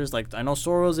favorite characters. Like I know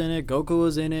Sora was in it, Goku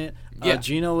was in it,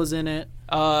 Gino was in it.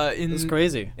 It's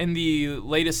crazy. In the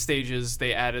latest stages,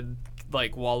 they added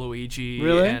like Waluigi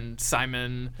and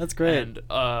Simon. That's great. And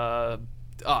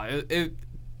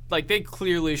like they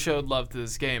clearly showed love to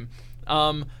this game.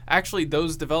 Actually,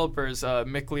 those developers,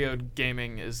 Mickleod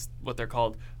Gaming is what they're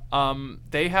called.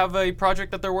 They have a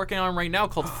project that they're working on right now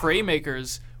called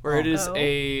Fraymakers, where it is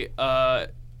a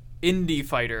indie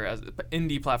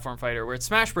platform fighter, where it's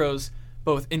Smash Bros.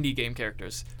 Both indie game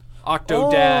characters,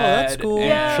 Octodad, that's cool.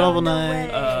 and Shovel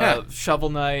Knight, Shovel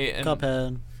Knight, and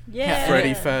Cuphead,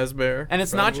 Freddy Fazbear. And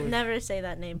it's not Never say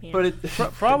that name here. but it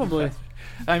probably.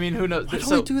 I mean, who knows? Never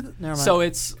mind. So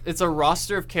it's a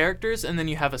roster of characters, and then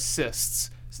you have assists,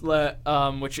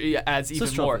 which adds even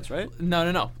Assist more. trophies, right?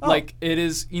 No. Oh. Like it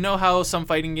is. You know how some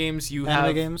fighting games you Anime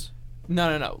have games.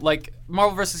 No. Like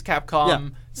Marvel vs. Capcom, Yeah.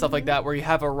 stuff like that, where you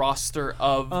have a roster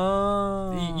of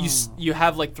Oh. you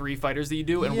have like 3 fighters that you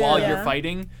do, and while Yeah. you're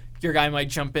fighting, your guy might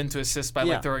jump in to assist by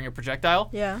Yeah. like throwing a projectile.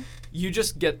 Yeah. You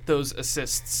just get those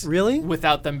assists Really?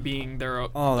 without them being their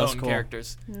that's own cool.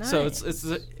 characters. So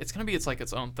it's gonna be like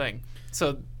its own thing.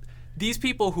 So these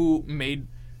people who made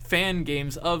fan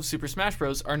games of Super Smash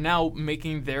Bros. Are now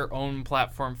making their own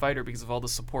platform fighter because of all the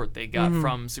support they got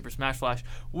from Super Smash Flash,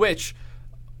 which,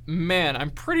 man,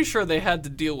 I'm pretty sure they had to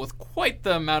deal with quite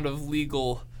the amount of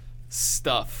legal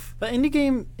stuff. But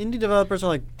indie developers are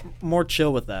like more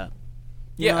chill with that.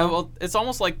 You Yeah, know? well, it's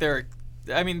almost like they're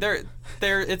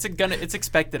it's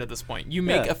expected at this point. You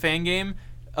make Yeah. a fan game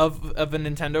of a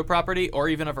Nintendo property or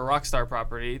even of a Rockstar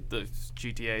property, the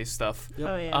GTA stuff.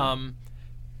 Oh yeah.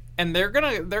 And they're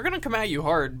gonna come at you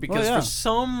hard because yeah. for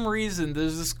some reason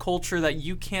there's this culture that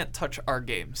you can't touch our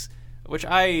games, which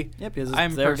Yeah, because it's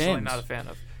I'm their personally games. not a fan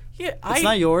of. Yeah, It's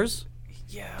not yours.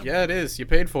 yeah, Yeah, it is. You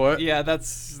paid for it. yeah.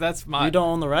 That's my. You don't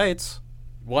own the rights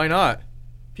Why not?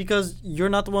 because you're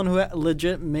not the one who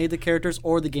legit made the characters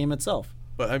or the game itself.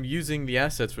 But I'm using the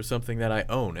assets for something that I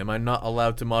own. Am I not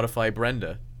allowed to modify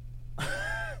Brenda?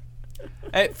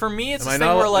 For me, it's Am this I thing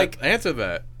not where like answer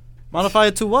that Modify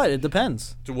it to what? It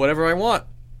depends. to whatever I want?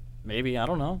 Maybe I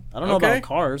don't know. I don't know Okay. about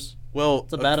cars. Well,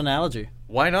 It's a bad analogy.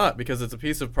 why not? Because it's a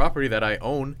piece of property that I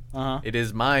own. Uh huh. It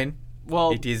is mine.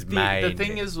 well, it is the mine.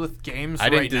 thing is with games I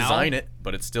didn't right now, design it,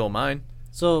 but it's still mine.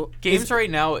 So games is- right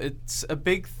now, it's a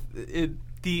big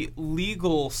the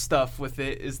legal stuff with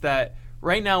it is that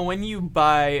right now when you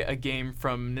buy a game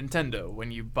from Nintendo,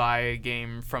 when you buy a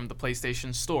game from the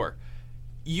PlayStation Store,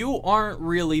 you aren't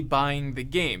really buying the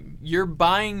game. You're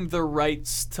buying the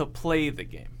rights to play the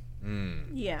game.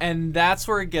 yeah. And that's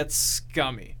where it gets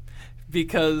scummy.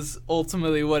 Because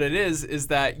ultimately what it is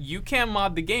that you can't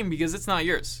mod the game because it's not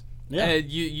yours. Yeah.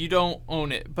 You don't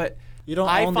own it. But You don't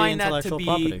I own the find that to intellectual be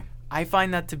property. I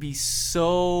find that to be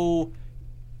so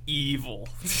evil.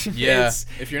 Yeah, It's-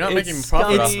 if you're not it's making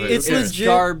profit off scummy, of it, it's who cares? legit-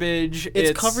 garbage.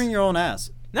 It's covering your own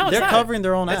ass. No, it's they're not. covering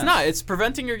their own ass. It's not. It's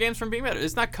preventing your games from being better.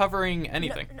 It's not covering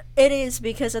anything. It is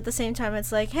because at the same time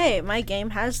it's like, hey, my game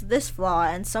has this flaw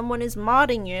and someone is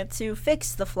modding it to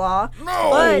fix the flaw. No!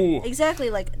 But exactly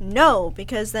like no,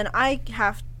 because then I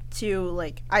have to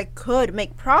like I could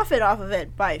make profit off of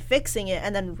it by fixing it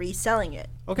and then reselling it.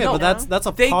 Okay, No. but that's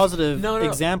a They- positive no,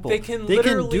 example. they can do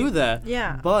literally- that.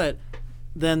 Yeah. But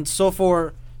then so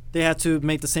far they had to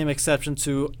make the same exception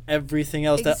to everything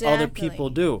else that other Exactly. people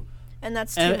do. And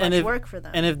that's too And, much and if work for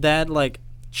them. and if that like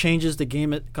changes the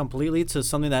game completely to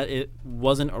something that it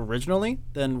wasn't originally,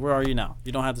 then where are you now?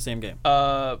 You don't have the same game.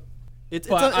 It's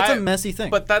But a messy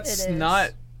thing. But that's It is.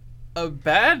 not a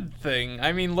bad thing.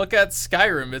 I mean, look at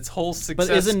Skyrim. Its whole success.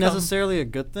 But isn't come- necessarily a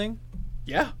good thing?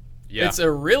 Yeah. Yeah. It's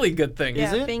a really good thing.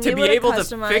 yeah, it? being To able be to able to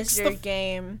customize fix your the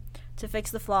game to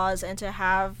fix the flaws and to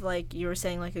have like you were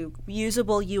saying like a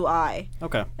usable UI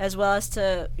Okay. as well as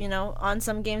to on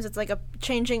some games it's like a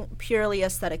changing purely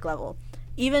aesthetic level.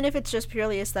 Even if it's just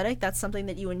purely aesthetic, that's something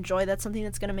that you enjoy. That's something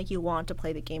that's going to make you want to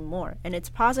play the game more. And it's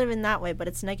positive in that way, but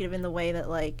it's negative in the way that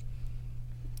like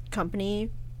company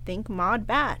think mod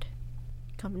bad.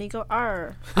 Company go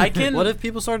R. I can. What if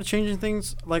people started changing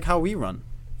things like how we run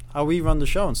the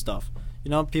show and stuff?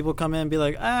 People come in and be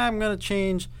like, I'm gonna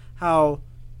change how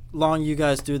long you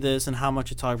guys do this and how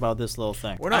much you talk about this little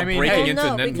thing. We're not I mean, breaking hey- into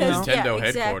Well, no, because- Nintendo yeah,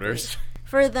 exactly. headquarters.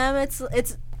 For them,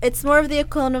 it's more of the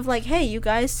equivalent of like, hey, you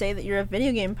guys say that you're a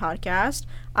video game podcast.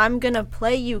 I'm gonna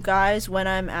play you guys when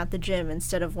I'm at the gym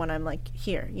instead of when I'm like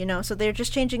here. So they're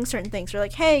just changing certain things. They're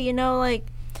like, hey, like,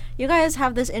 you guys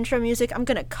have this intro music. I'm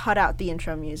gonna cut out the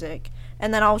intro music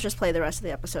and then I'll just play the rest of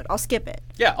the episode. I'll skip it.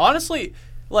 Yeah, honestly,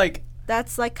 like,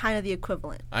 That's like kind of the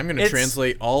equivalent. I'm gonna It's-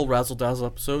 translate all Razzle Dazzle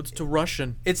episodes to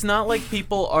Russian. it's not like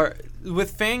people are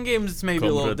with fan games. It's maybe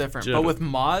a little different, but with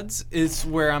mods, is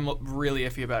where I'm really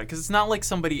iffy about it because it's not like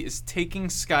somebody is taking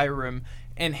Skyrim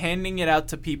and handing it out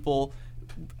to people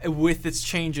with its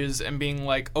changes and being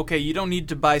like, okay, you don't need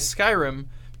to buy Skyrim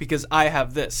because I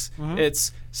have this.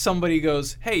 It's somebody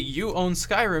goes, hey, you own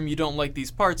Skyrim, you don't like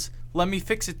these parts, let me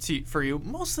fix it for you.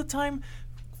 Most of the time,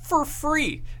 for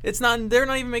free. They're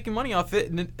not even making money off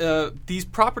it. These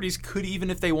properties could, even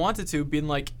if they wanted to, been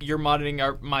like, you're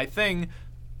modding my thing,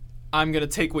 I'm gonna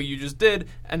take what you just did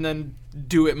and then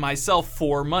do it myself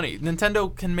for money.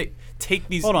 Nintendo can take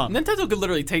these. Hold on. Nintendo could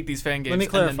literally take these fan games me and then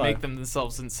clarify. make them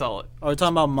themselves and sell it. Are we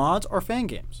talking about mods or fan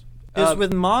games? Because Uh,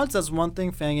 with mods, that's one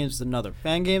thing. Fan games is another.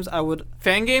 Fan games, I would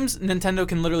Fan games, Nintendo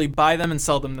can literally buy them and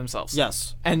sell them themselves.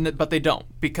 yes. But they don't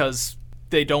because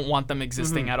they don't want them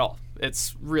existing Mm-hmm. at all.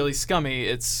 It's really scummy.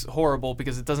 It's horrible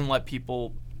because it doesn't let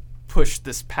people push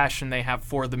this passion they have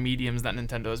for the mediums that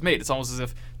Nintendo has made. It's almost as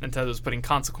if Nintendo is putting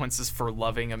consequences for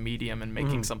loving a medium and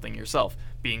making something yourself,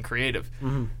 being creative.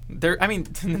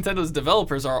 Nintendo's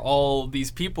developers are all these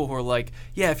people who are like,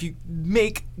 yeah, if you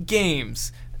make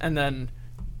games, and then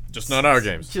Just not our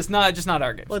games. just not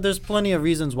our games. Well, there's plenty of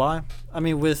reasons why. I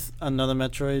mean, with another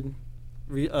Metroid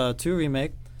 2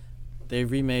 remake, they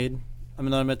remade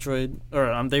they remade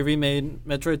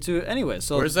Metroid 2 anyway.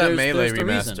 So Where's that Melee there's the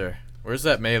reason. remaster? Where's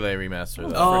that Melee remaster,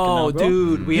 though? Oh, freaking hell, bro.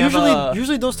 dude, we usually, have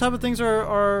usually those type of things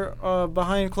are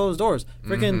behind closed doors.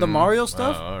 Freaking the Mario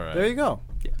stuff. Oh, all right. There you go.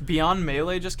 Beyond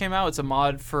Melee just came out. It's a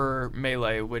mod for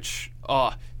Melee, which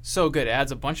so good. It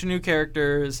adds a bunch of new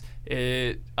characters.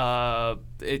 It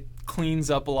cleans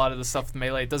up a lot of the stuff with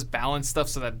Melee. It does balance stuff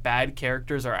so that bad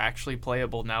characters are actually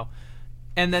playable now.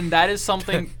 And then that is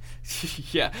something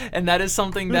yeah, and that is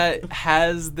something that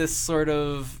has this sort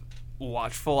of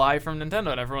watchful eye from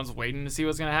Nintendo, and everyone's waiting to see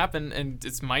what's going to happen, and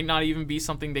it might not even be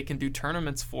something they can do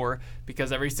tournaments for,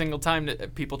 because every single time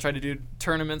that people try to do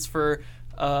tournaments for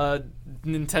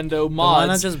Nintendo mods, Why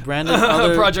not just brand it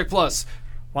other Project Plus.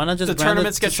 Why not just The brand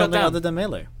tournaments it to get shut something down. other than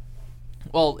Melee?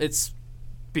 Well, it's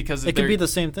because It could be the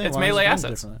same thing. It's Why not Melee just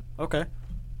brand it assets. differently? Okay.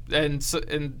 and so,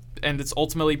 and it's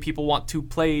ultimately people want to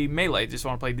play Melee, just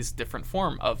want to play this different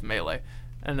form of Melee,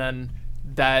 and then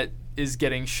that is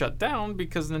getting shut down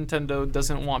because Nintendo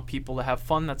doesn't want people to have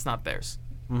fun that's not theirs.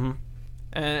 Mm-hmm.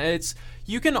 And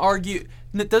you can argue,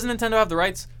 does Nintendo have the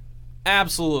rights?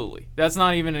 Absolutely, that's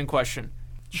not even in question.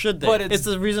 Should they? But it's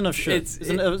the reason of should. It's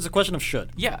a question of should.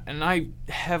 Yeah, and I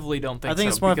heavily don't think. I think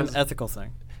so, it's more because, of an ethical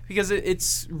thing. because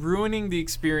it's ruining the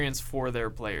experience for their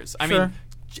players. I Sure. mean,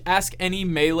 ask any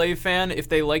Melee fan if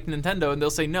they like Nintendo, and they'll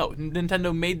say no.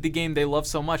 Nintendo made the game they love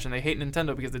so much, and they hate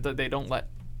Nintendo because they don't let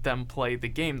them play the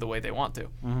game the way they want to.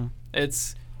 Mm-hmm.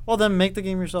 It's Well, then make the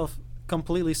game yourself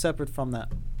completely separate from that.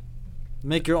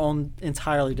 Make your own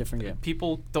entirely different game.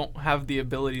 people don't have the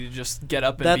ability to just get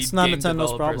up and That's be not game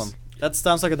Nintendo's developers. problem. That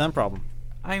sounds like a them problem.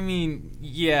 I mean,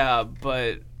 yeah,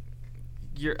 but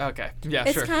you're okay. Yeah,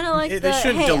 It's sure. kind of like They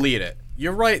shouldn't delete it.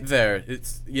 You're right there.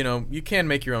 It's, you can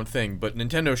make your own thing, but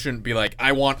Nintendo shouldn't be like,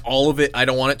 I want all of it. I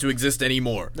don't want it to exist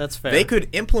anymore. That's fair. They could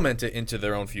implement it into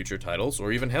their own future titles,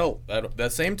 or even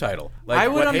that same title, like I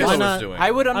would what Halo understand. is doing. I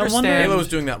would I wonder- understand. Halo is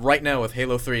doing that right now with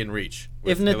Halo 3 and Reach.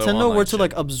 If with Halo Nintendo Online were to shit.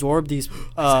 like absorb these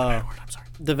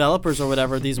developers or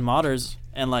whatever, these modders,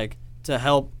 and like to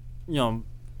help,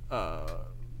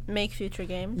 make future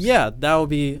games. yeah, that would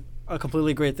be a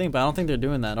completely great thing. But I don't think they're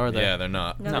doing that, are they? Yeah, they're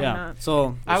not. No, No. they're Yeah. not.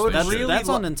 So I would that's, really that's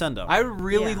lo- on Nintendo. I would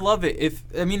really Yeah. love it if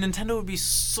Nintendo would be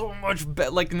so much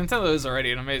better. Like Nintendo is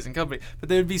already an amazing company, but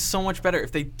they would be so much better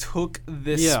if they took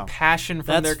this Yeah. passion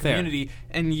from That's their fair. community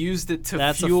and used it to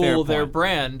That's a fuel fair their point.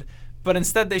 brand. But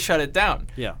instead, they shut it down.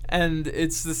 Yeah. And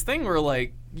it's this thing where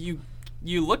like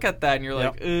you look at that and you're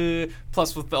like,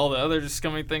 plus with all the other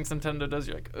scummy things Nintendo does,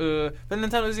 you're like, but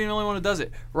Nintendo's the only one who does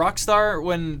it. Rockstar,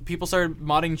 when people started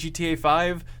modding GTA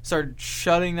 5, started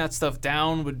shutting that stuff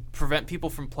down, would prevent people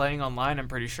from playing online, I'm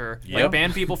pretty sure. Like, Yep.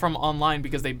 ban people from online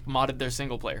because they modded their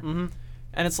single player. Mm-hmm.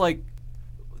 And it's like,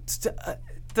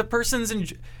 the person's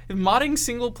modding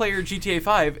single player GTA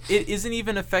 5, it isn't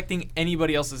even affecting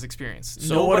anybody else's experience.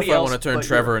 So Nobody what if I else want to turn but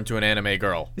Trevor into an anime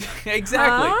girl?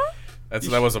 Exactly. Huh?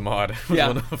 That was a mod. It was Yeah.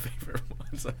 one of the favorite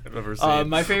ones I've ever seen.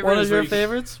 My favorite One is of your where you-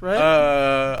 favorites, right?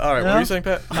 All right, what Yeah. were you saying,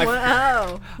 Pat?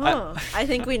 I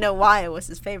think we know why it was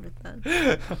his favorite then.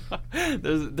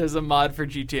 there's a mod for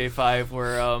GTA 5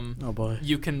 where oh boy.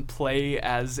 you can play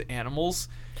as animals.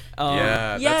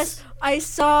 Yeah. Yes, I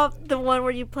saw the one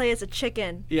where you play as a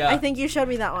chicken. Yeah. I think you showed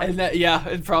me that one. And that, yeah,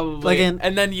 it probably. Like in-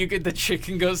 and then the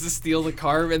chicken goes to steal the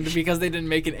car, and because they didn't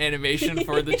make an animation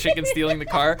for the chicken stealing the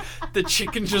car, the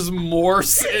chicken just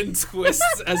morphs and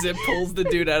twists as it pulls the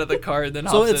dude out of the car, and then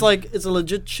So hops it's in. like it's a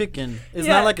legit chicken. It's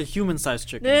Yeah. not like a human-sized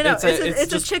chicken. no, it's it's a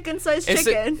just- chicken-sized it's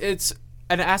chicken. it's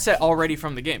an asset already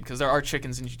from the game because there are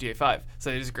chickens in GTA 5.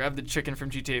 So they just grabbed the chicken from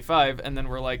GTA 5, and then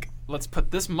we're like, let's put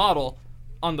this model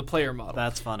on the player model.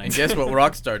 That's funny. And guess what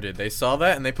Rockstar did? They saw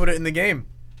that and they put it in the game.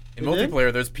 In They did?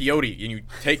 multiplayer, there's peyote, and you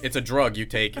take. It's a drug you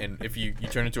take, and if you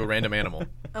turn into a random animal,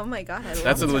 Oh my god, I love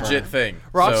that's a that. legit thing.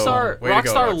 Rockstar So, way to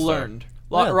go, Rockstar learned.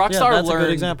 Yeah, Rockstar that's a good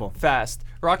learned example. fast.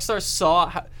 Rockstar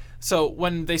saw so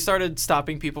when they started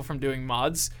stopping people from doing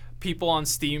mods, people on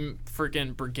Steam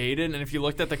freaking brigaded, and if you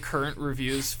looked at the current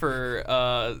reviews for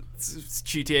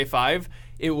GTA 5,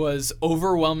 it was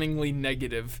overwhelmingly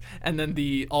negative, and then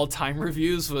the all-time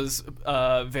reviews was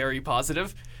very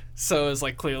positive. So it's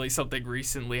like clearly something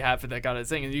recently happened that got its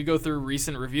thing. And you go through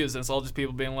recent reviews, and it's all just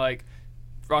people being like,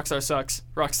 Rockstar sucks,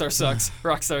 Rockstar sucks,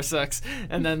 Rockstar sucks.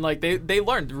 And then like they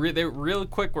learned they real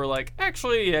quick were like,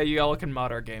 actually, yeah, you all can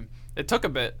mod our game. It took a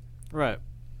bit, Right.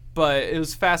 but it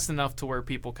was fast enough to where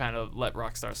people kind of let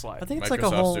Rockstar slide. I think it's Microsoft's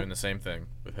like a whole doing the same thing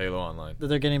with Halo Online. that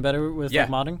they're getting better with Yeah.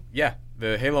 like, modding. Yeah,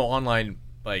 the Halo Online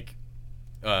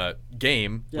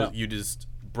game, Yeah. you just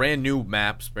brand new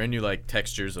maps, brand new like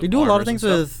textures. Of They do a lot of armors and things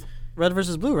stuff. with Red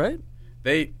versus Blue, right?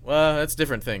 That's a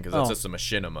different thing because that's Oh. just a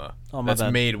machinima Oh, my that's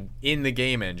bad. made in the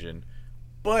game engine.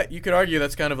 But you could argue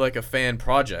that's kind of like a fan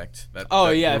project. That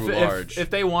grew large.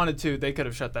 if they wanted to, they could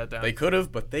have shut that down. They could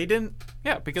have, but they didn't.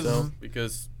 yeah, because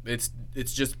Because it's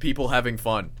just people having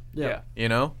fun. yeah. You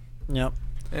know. Yep.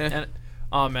 And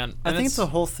oh man, I and think it's a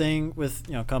whole thing with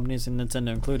companies and Nintendo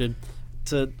included,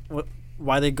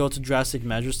 why they go to drastic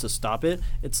measures to stop it.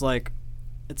 It's like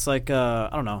I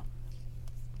don't know,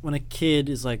 when a kid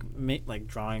is like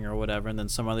drawing or whatever, and then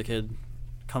some other kid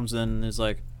comes in and is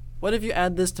like, "What if you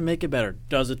add this to make it better?"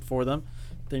 Does it for them,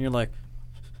 then you're like,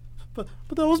 "But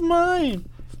that was mine."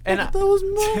 And that was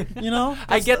mine. You know.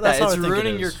 I get that That's how it's I think it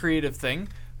ruining your is. creative thing,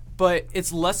 but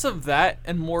it's less of that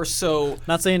and more so.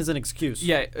 Not saying it's an excuse.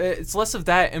 Yeah, it's less of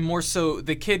that and more so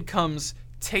the kid comes,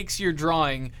 takes your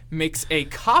drawing, makes a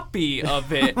copy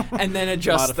of it, and then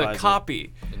adjusts the Modifies it.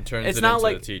 copy. And turns It's it not into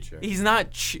like the teacher. he's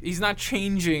not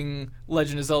changing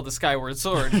Legend of Zelda: Skyward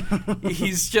Sword.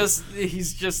 he's just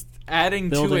adding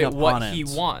to Building it what upon he it.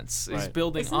 wants. He's Right.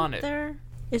 building on it.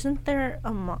 Isn't there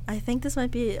a mod? I think this might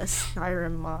be a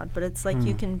Skyrim mod, but it's like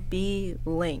you can be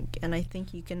Link, and I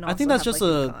think you can also I think that's have, just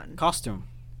like, a gun. costume.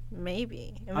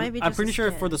 Maybe. It might be I'm just pretty a sure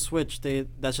skin. for the Switch,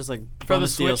 that's just like For the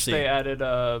bonus Switch, DLC. they added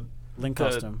Link the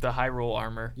costume. Hyrule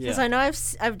armor. Yeah. Because I know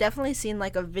I've definitely seen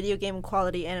like a video game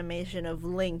quality animation of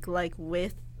Link like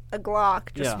with a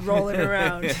Glock just Yeah. rolling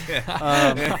around.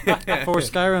 For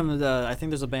Skyrim, I think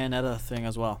there's a Bayonetta thing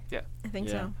as well. I think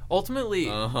Yeah. so. Ultimately,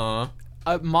 Uh-huh.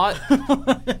 a mod.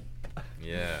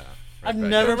 Yeah. I've Right back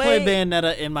never up. The played way-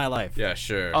 Bayonetta in my life. Yeah,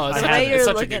 sure. Oh, The it's, I way have- you're it's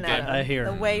such a looking good at game. him. I hear.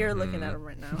 The way you're looking at him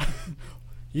right now.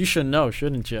 You should know,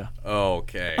 shouldn't you?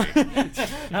 Okay.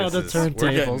 How the We're getting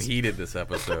turntables. heated this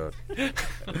episode.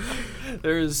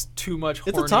 There is too much It's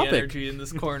a horny topic. energy in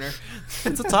this corner.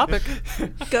 It's a topic.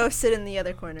 Go sit in the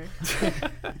other corner.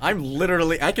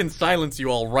 I can silence you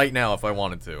all right now if I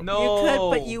wanted to. No, You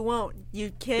could, but you won't.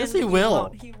 You can. Yes, he but you will.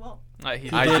 won't. He won't.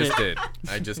 He I did just it. did.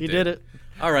 I just You did. did it.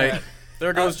 All right.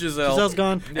 There goes Giselle. Giselle's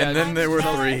gone. Yeah, And then there were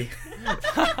three.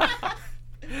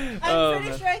 Oh, I'm pretty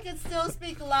man. sure I could still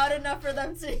speak loud enough for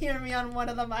them to hear me on one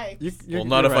of the mics. Well,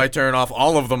 not if I turn off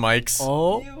all of the mics.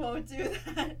 Oh. You won't do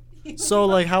that. So,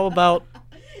 like, how about...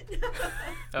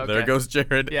 Okay. There goes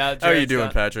Jared. Yeah, How are you Jared's doing,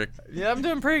 gone. Patrick? Yeah, I'm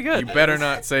doing pretty good. You better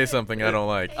not say something I don't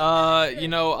like.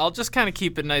 I'll just kind of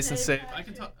keep it nice and safe. I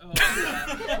can talk.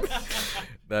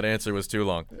 That answer was too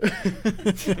long.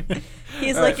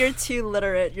 He's like, you're too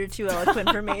literate. You're too eloquent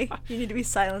for me. You need to be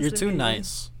silenced. You're too immediately."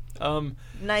 nice.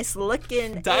 Nice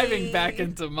looking. Diving ayy. back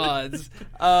into mods,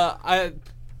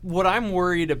 what I'm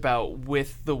worried about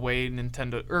with the way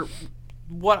Nintendo, or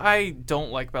what I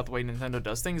don't like about the way Nintendo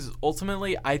does things, is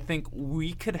ultimately I think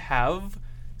we could have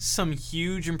some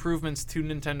huge improvements to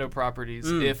Nintendo properties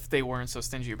if they weren't so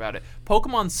stingy about it.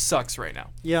 Pokemon sucks right now.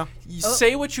 Yeah. You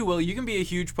say what you will, you can be a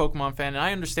huge Pokemon fan, and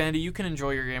I understand it. You can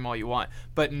enjoy your game all you want,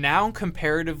 but now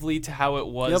comparatively to how it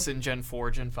was in Gen 4,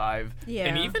 Gen 5, and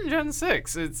Yeah. even Gen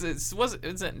 6, it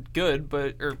wasn't good,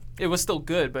 but it was still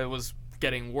good, but it was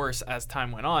getting worse as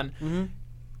time went on. Mm-hmm.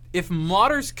 If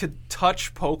modders could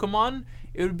touch Pokemon,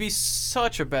 it would be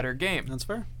such a better game. That's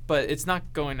fair. But it's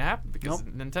not going to happen because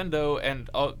Nope. Nintendo and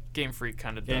Game Freak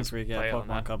kind of Game does Freak, play yeah, on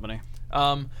that. Pokemon Company.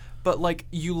 But like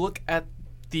you look at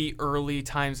the early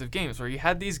times of games where you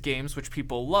had these games which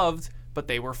people loved, but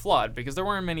they were flawed because there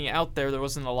weren't many out there. There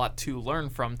wasn't a lot to learn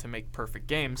from to make perfect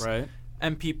games. Right.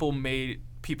 And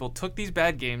people took these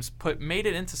bad games, made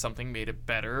it into something, made it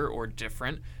better or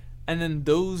different, and then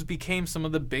those became some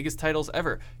of the biggest titles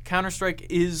ever. Counter-Strike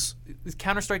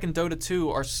and Dota 2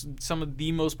 are some of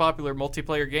the most popular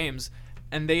multiplayer games,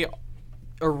 and they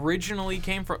originally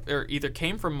came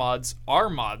from mods, are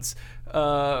mods.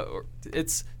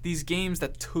 It's these games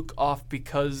that took off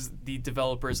because the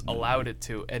developers allowed it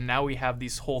to, and now we have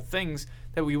these whole things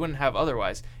that we wouldn't have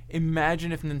otherwise.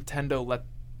 Imagine if Nintendo let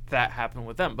that happen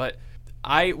with them. But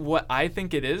what I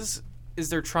think it is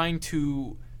they're trying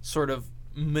to sort of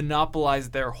monopolize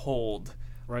their hold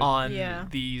on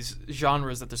these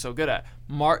genres that they're so good at.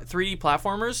 3D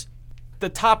platformers, the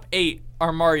top 8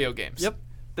 are Mario games. Yep.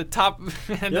 The top,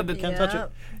 and Yep, then can't touch it.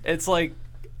 it's like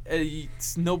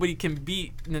nobody can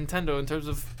beat Nintendo in terms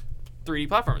of 3D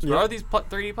platformers. But Yep. are these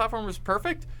 3D platformers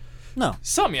perfect? No.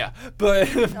 Some, yeah,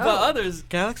 but others.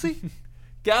 Galaxy?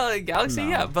 Galaxy, No.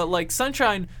 yeah, but like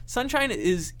Sunshine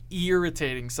is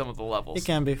irritating some of the levels. It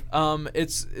can be.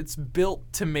 It's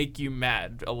built to make you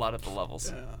mad, a lot of the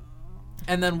levels.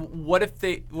 And then what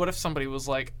if somebody was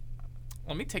like,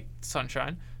 let me take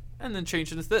Sunshine and then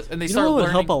change it to this, and they You start know what would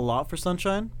learning. help a lot for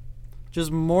Sunshine?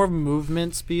 Just more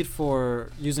movement speed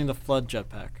for using the Flood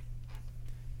jetpack.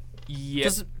 Yeah,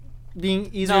 Just being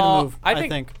easier No, to move. I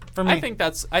think- for me. I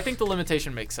think the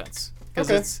limitation makes sense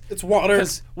because it's water.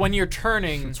 because when you're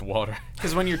turning It's water.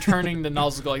 the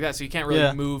nozzles go like that, so you can't really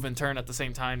Yeah. move and turn at the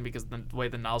same time because the way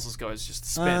the nozzles go is just a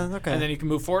spin, Okay. and then you can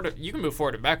move forward. You can move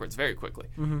forward and backwards very quickly,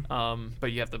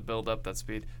 but you have to build up that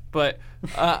speed. But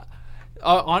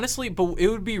honestly, but it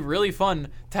would be really fun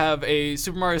to have a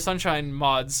Super Mario Sunshine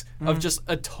mods of just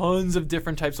a tons of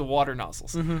different types of water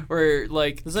nozzles, where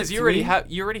like There's like because you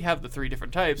already three? have the 3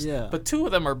 different types, Yeah. but 2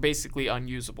 of them are basically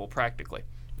unusable practically.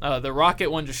 The rocket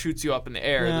one just shoots you up in the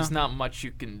air. Yeah. There's not much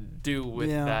you can do with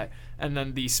Yeah. that. And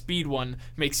then the speed one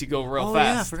makes you go real Oh yeah,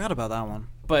 I fast. forgot about that one.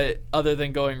 But other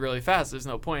than going really fast, there's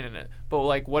no point in it. But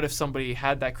like, what if somebody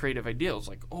had that creative idea? It was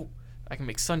like, oh, I can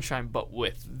make Sunshine, but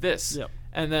with this. Yep.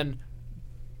 And then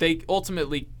they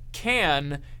ultimately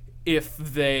can if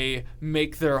they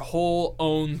make their whole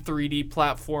own 3D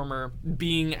platformer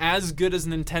being as good as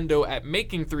Nintendo at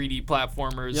making 3D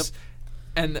platformers. Yep.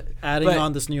 And Adding but-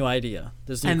 on this new idea,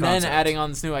 this new and concept. then adding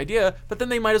on this new idea, but then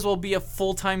they might as well be a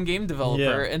full-time game developer,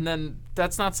 Yeah. and then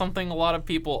that's not something a lot of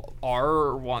people are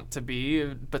or want to be,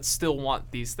 but still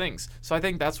want these things. So I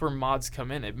think that's where mods come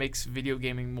in. It makes video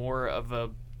gaming more of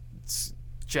a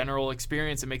general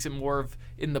experience. It makes it more of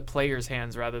in the player's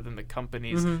hands rather than the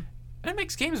company's, and it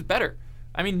makes games better.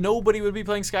 I mean, nobody would be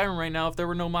playing Skyrim right now if there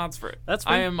were no mods for it. That's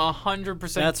I fair. am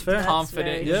 100% That's fair. confident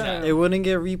That's in very Yeah, that. it wouldn't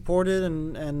get reported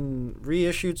and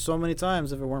reissued so many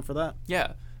times if it weren't for that.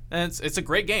 Yeah, and it's a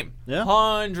great game. Yeah.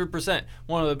 100%.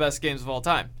 One of the best games of all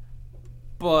time.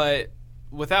 But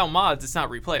without mods, it's not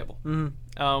replayable.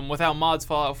 Without mods,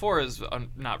 Fallout 4 is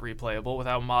not replayable.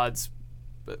 Without mods,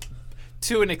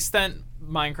 to an extent,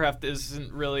 Minecraft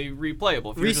isn't really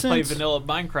replayable. If you just play Recent- vanilla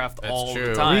Minecraft That's all true.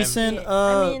 the time. Recent,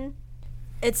 I mean,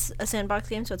 it's a sandbox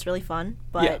game, so it's really fun.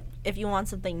 But Yeah. if you want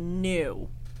something new,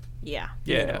 you need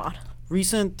Yeah. a mod.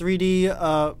 recent 3D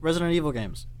Resident Evil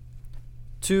games,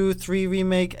 2, 3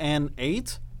 remake, and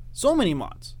 8. So many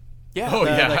mods Yeah. Oh,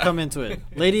 that, yeah. that come into it.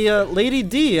 Lady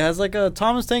D has like a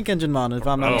Thomas Tank Engine mod, if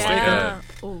I'm not Oh, mistaken. yeah.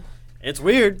 Ooh. It's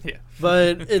weird, Yeah.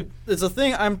 but it's a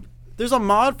thing. There's a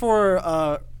mod for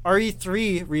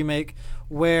RE3 remake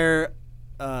where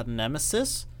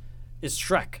Nemesis is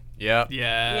Shrek, Yeah.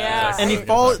 Yeah. Yeah. and he What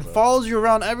you're talking about. follows you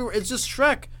around everywhere. It's just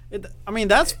Shrek. I mean,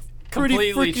 that's pretty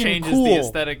Completely freaking changes cool. the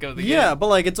aesthetic of the Yeah, game. but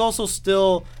like it's also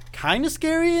still kind of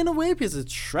scary in a way because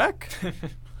it's Shrek.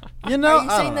 You know, Are you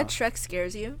I saying don't that know. Shrek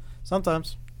scares you?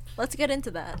 Sometimes. Let's get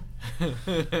into that.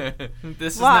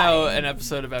 This is Why? now an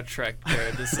episode about Shrek,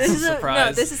 Jared. This This is a surprise.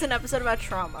 no. This is an episode about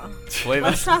trauma. Play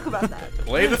Let's the talk about that.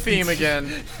 play the theme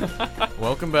again.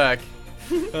 Welcome back.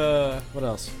 What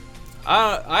else?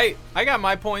 I got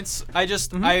my points. I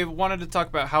just Mm-hmm. I wanted to talk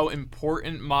about how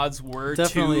important mods were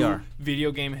Definitely to are.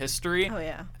 video game history. Oh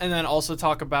yeah. And then also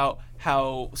talk about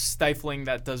how stifling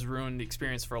that does ruin the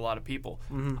experience for a lot of people.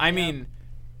 Mm-hmm. I mean,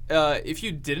 if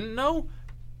you didn't know,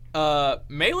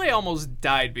 Melee almost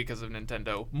died because of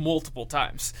Nintendo multiple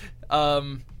times.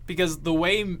 Because the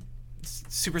way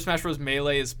Super Smash Bros.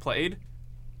 Melee is played,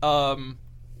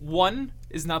 one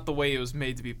is not the way it was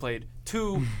made to be played.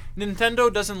 Two,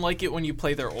 Nintendo doesn't like it when you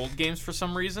play their old games for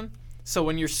some reason. So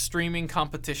when you're streaming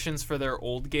competitions for their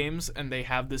old games and they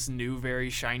have this new, very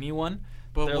shiny one,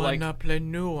 But they're why like, not play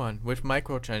new one with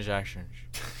microtransactions?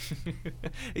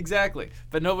 exactly.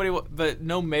 But but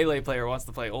no Melee player wants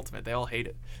to play Ultimate. They all hate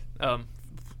it.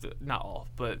 Not all,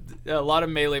 but a lot of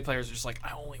Melee players are just like,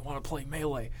 I only want to play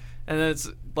Melee. And then it's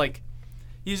like,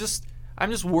 I'm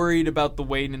just worried about the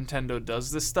way Nintendo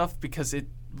does this stuff because it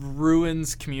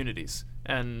ruins communities,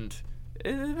 and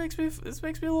it makes me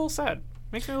a little sad.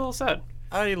 Makes me a little sad.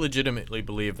 I legitimately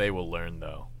believe they will learn,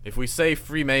 though. If we say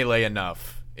free Melee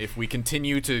enough, if we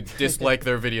continue to dislike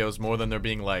their videos more than they're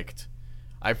being liked,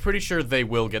 I'm pretty sure they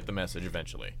will get the message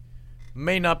eventually.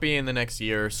 May not be in the next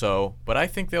year or so, but I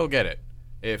think they'll get it.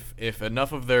 If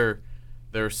enough of their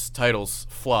titles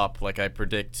flop, like I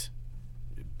predict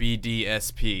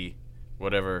BDSP,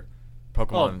 whatever the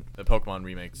Pokemon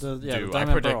remakes The do,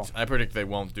 Diamond Pearl. I predict they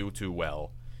won't do too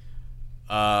well.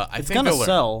 I It's think gonna they'll learn.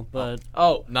 sell, but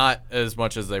Oh, Not as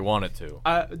much as they want it to.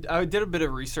 I did a bit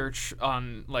of research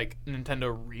on like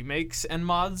Nintendo remakes and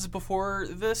mods before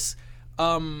this.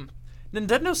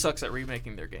 Nintendo sucks at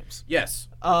remaking their games. Yes.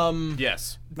 Um,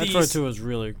 Yes. Metroid 2 was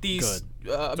really these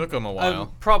good. Took them a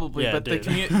while. probably, Yeah, but it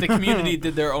did. the community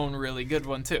did their own really good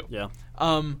one too. Yeah.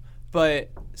 But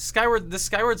the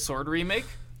Skyward Sword remake,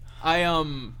 I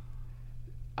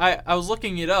was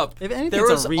looking it up. If anything, there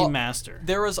it's was a remaster.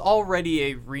 there was already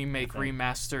a remake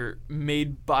remaster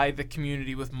made by the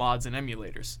community with mods and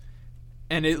emulators,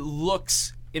 and it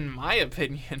looks, in my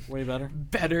opinion, Way better.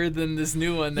 better than this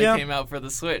new one that Yeah. came out for the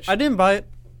Switch. I didn't buy it.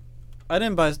 I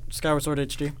didn't buy Skyward Sword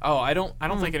HD. Oh, I don't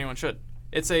think anyone should.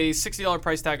 It's a $60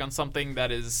 price tag on something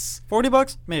that is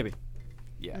 $40, maybe.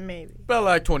 yeah. Maybe. About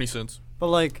like 20 cents. But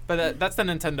like, But that's the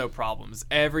Nintendo problems.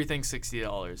 Everything's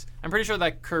 $60. I'm pretty sure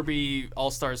that Kirby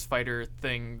All-Stars Fighter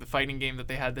thing, the fighting game that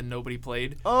they had that nobody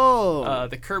played,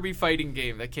 the Kirby fighting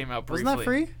game that came out briefly. wasn't that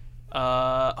free?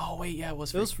 Oh wait, yeah, it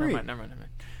was free. was free. Never mind.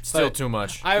 Still But too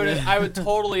much. I would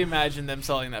totally imagine them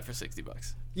selling that for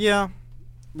 $60. Yeah.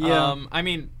 Yeah. I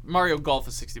mean, Mario Golf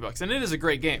is $60, and it is a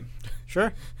great game,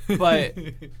 Sure. but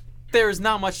there is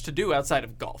not much to do outside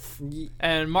of golf. Ye-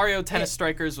 And Mario Tennis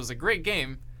Strikers was a great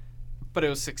game, but it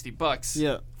was $60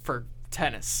 Yeah. for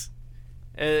tennis.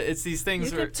 It's these things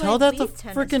You where could play Tell that to Wii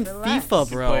tennis freaking for less. FIFA,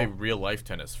 You bro. play real life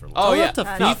tennis for oh Tell yeah, that to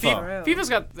That's FIFA. true. FIFA's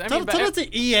got. I Tell mean, that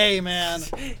to EA, man.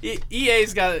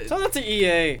 EA's got. Tell that to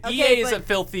EA. Okay, EA is a but-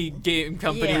 filthy game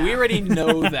company. Yeah. We already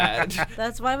know that.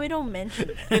 That's why we don't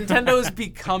mention it. Nintendo is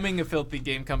becoming a filthy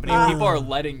game company, and people are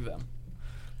letting them.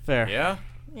 Fair. Yeah.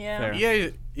 Yeah.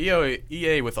 Fair.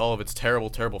 EA with all of its terrible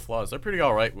flaws, they're pretty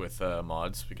all right with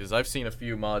mods, because I've seen a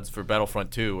few mods for Battlefront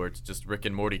 2 where it's just Rick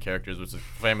and Morty characters versus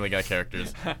Family Guy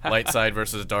characters, light side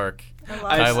versus dark. I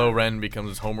love Kylo Ren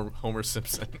becomes Homer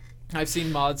Simpson. I've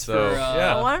seen mods So, for.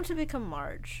 yeah. I want him to become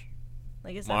Marge.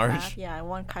 Like, is that Marge? bad? Yeah, I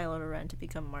want Kylo Ren to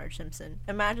become Marge Simpson.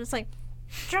 Imagine it's like,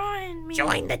 join me.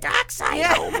 Join the dark side,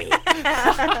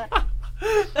 homie.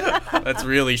 That's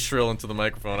really shrill into the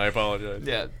microphone. I apologize.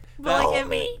 Yeah. But like,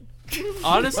 Homie.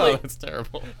 Honestly, Oh, that's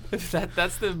terrible.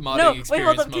 that's the modding no, wait, experience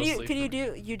hold up. mostly. Could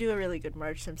you do a really good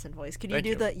Marge Simpson voice? Could you Thank do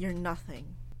you. the "You're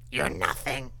nothing"? You're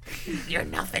nothing. You're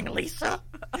nothing, Lisa.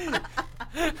 You're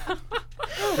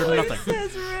nothing.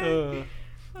 That's right.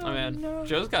 Oh man, no.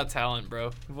 Joe's got talent,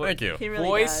 bro. Thank you. He really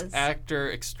Voice does.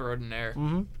 actor extraordinaire.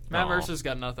 Mm-hmm. Matt Aw. Mercer's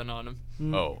got nothing on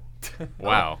him. Oh.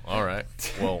 Wow. All right.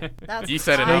 Well, That's you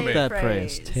said it, high not me. Take that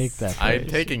praise. Take that I'm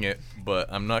praise. taking it, but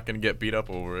I'm not going to get beat up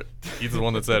over it. He's the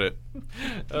one that said it.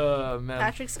 Man.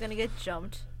 Patrick's gonna get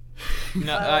jumped No,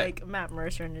 by like Matt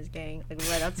Mercer and his gang, like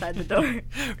right outside the door.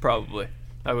 probably.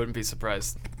 I wouldn't be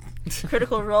surprised.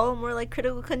 Critical Role, more like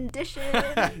Critical Condition.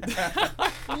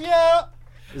 Yeah.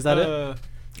 Is that it?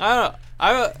 I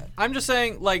don't know. I'm just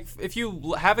saying, like, if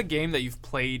you have a game that you've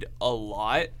played a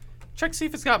lot, check to see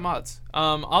if it's got mods.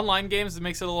 Online games, it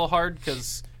makes it a little hard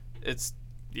because it's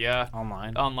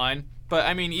online. But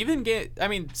I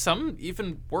mean, some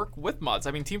even work with mods.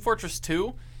 I mean, Team Fortress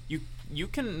 2, you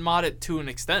can mod it to an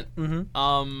extent.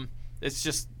 Mm-hmm. It's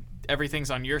just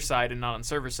everything's on your side and not on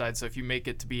server side. So if you make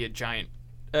it to be a giant,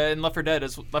 and Left 4 Dead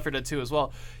 2 as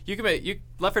well, you can make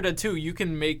Left 4 Dead 2. You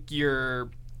can make your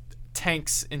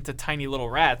tanks into tiny little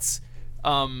rats,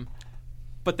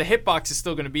 but the hitbox is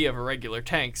still going to be of a regular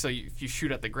tank. So if you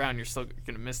shoot at the ground, you're still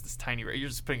going to miss this tiny rat. You're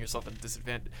just putting yourself at a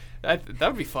disadvantage. That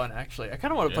would be fun, actually. I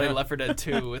kind of want to play Yeah. Left 4 Dead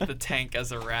 2 with the tank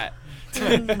as a rat.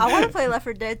 I want to play Left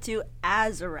 4 Dead 2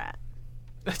 as a rat.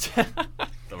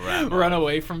 The rat Run mod.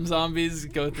 away from zombies,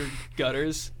 go through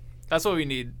gutters. That's what we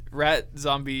need. Rat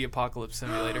zombie apocalypse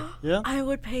simulator. Yeah. I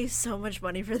would pay so much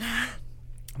money for that.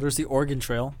 There's the Oregon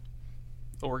Trail.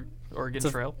 Oregon It's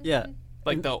a- Trail. Yeah.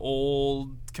 Like the old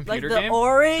Like computer the game.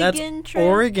 Oregon That's Trail.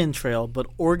 Oregon Trail, but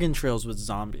Oregon Trails with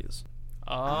zombies.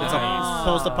 Oh. It's a Nice.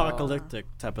 post-apocalyptic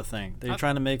type of thing. They're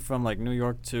trying to make from like New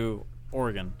York to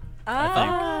Oregon. I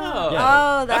think. Oh,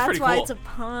 Oh, That's that's pretty why cool. it's a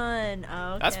pun.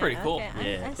 Oh, That's okay, pretty cool. okay, I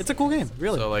Yeah. see. It's a cool game,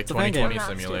 really. So, like, It's a fan game. 2020 I'm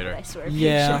not simulator. stupid, I swear.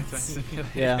 Yeah. Patience.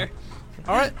 Yeah.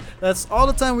 All right, that's all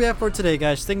the time we have for today,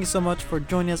 guys. Thank you so much for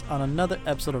joining us on another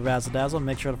episode of Razzle Dazzle.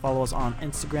 Make sure to follow us on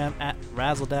Instagram at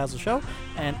Razzle Dazzle Show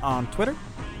and on Twitter.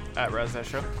 At Razz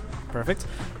Show. Perfect.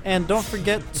 And don't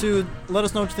forget to let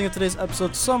us know what you think of today's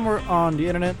episode somewhere on the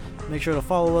internet. Make sure to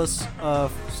follow us,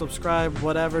 subscribe,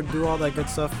 whatever, do all that good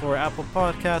stuff for Apple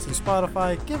Podcasts and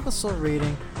Spotify. Give us a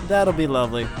rating. That'll be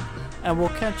lovely. And we'll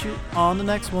catch you on the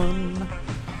next one.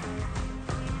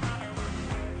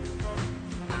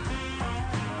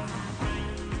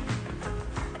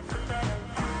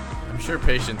 I'm sure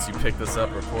Patience, you picked this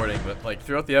up recording, but like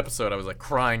throughout the episode, I was like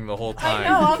crying the whole time. I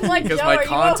know. I'm like, because Joe, my are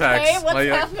contacts, you okay? What's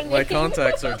happening? my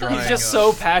contacts are drying. He's just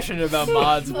up. so passionate about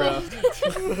mods, bro.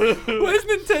 Why's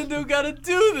Nintendo gotta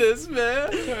do this, man?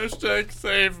 Hashtag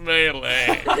save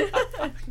Melee.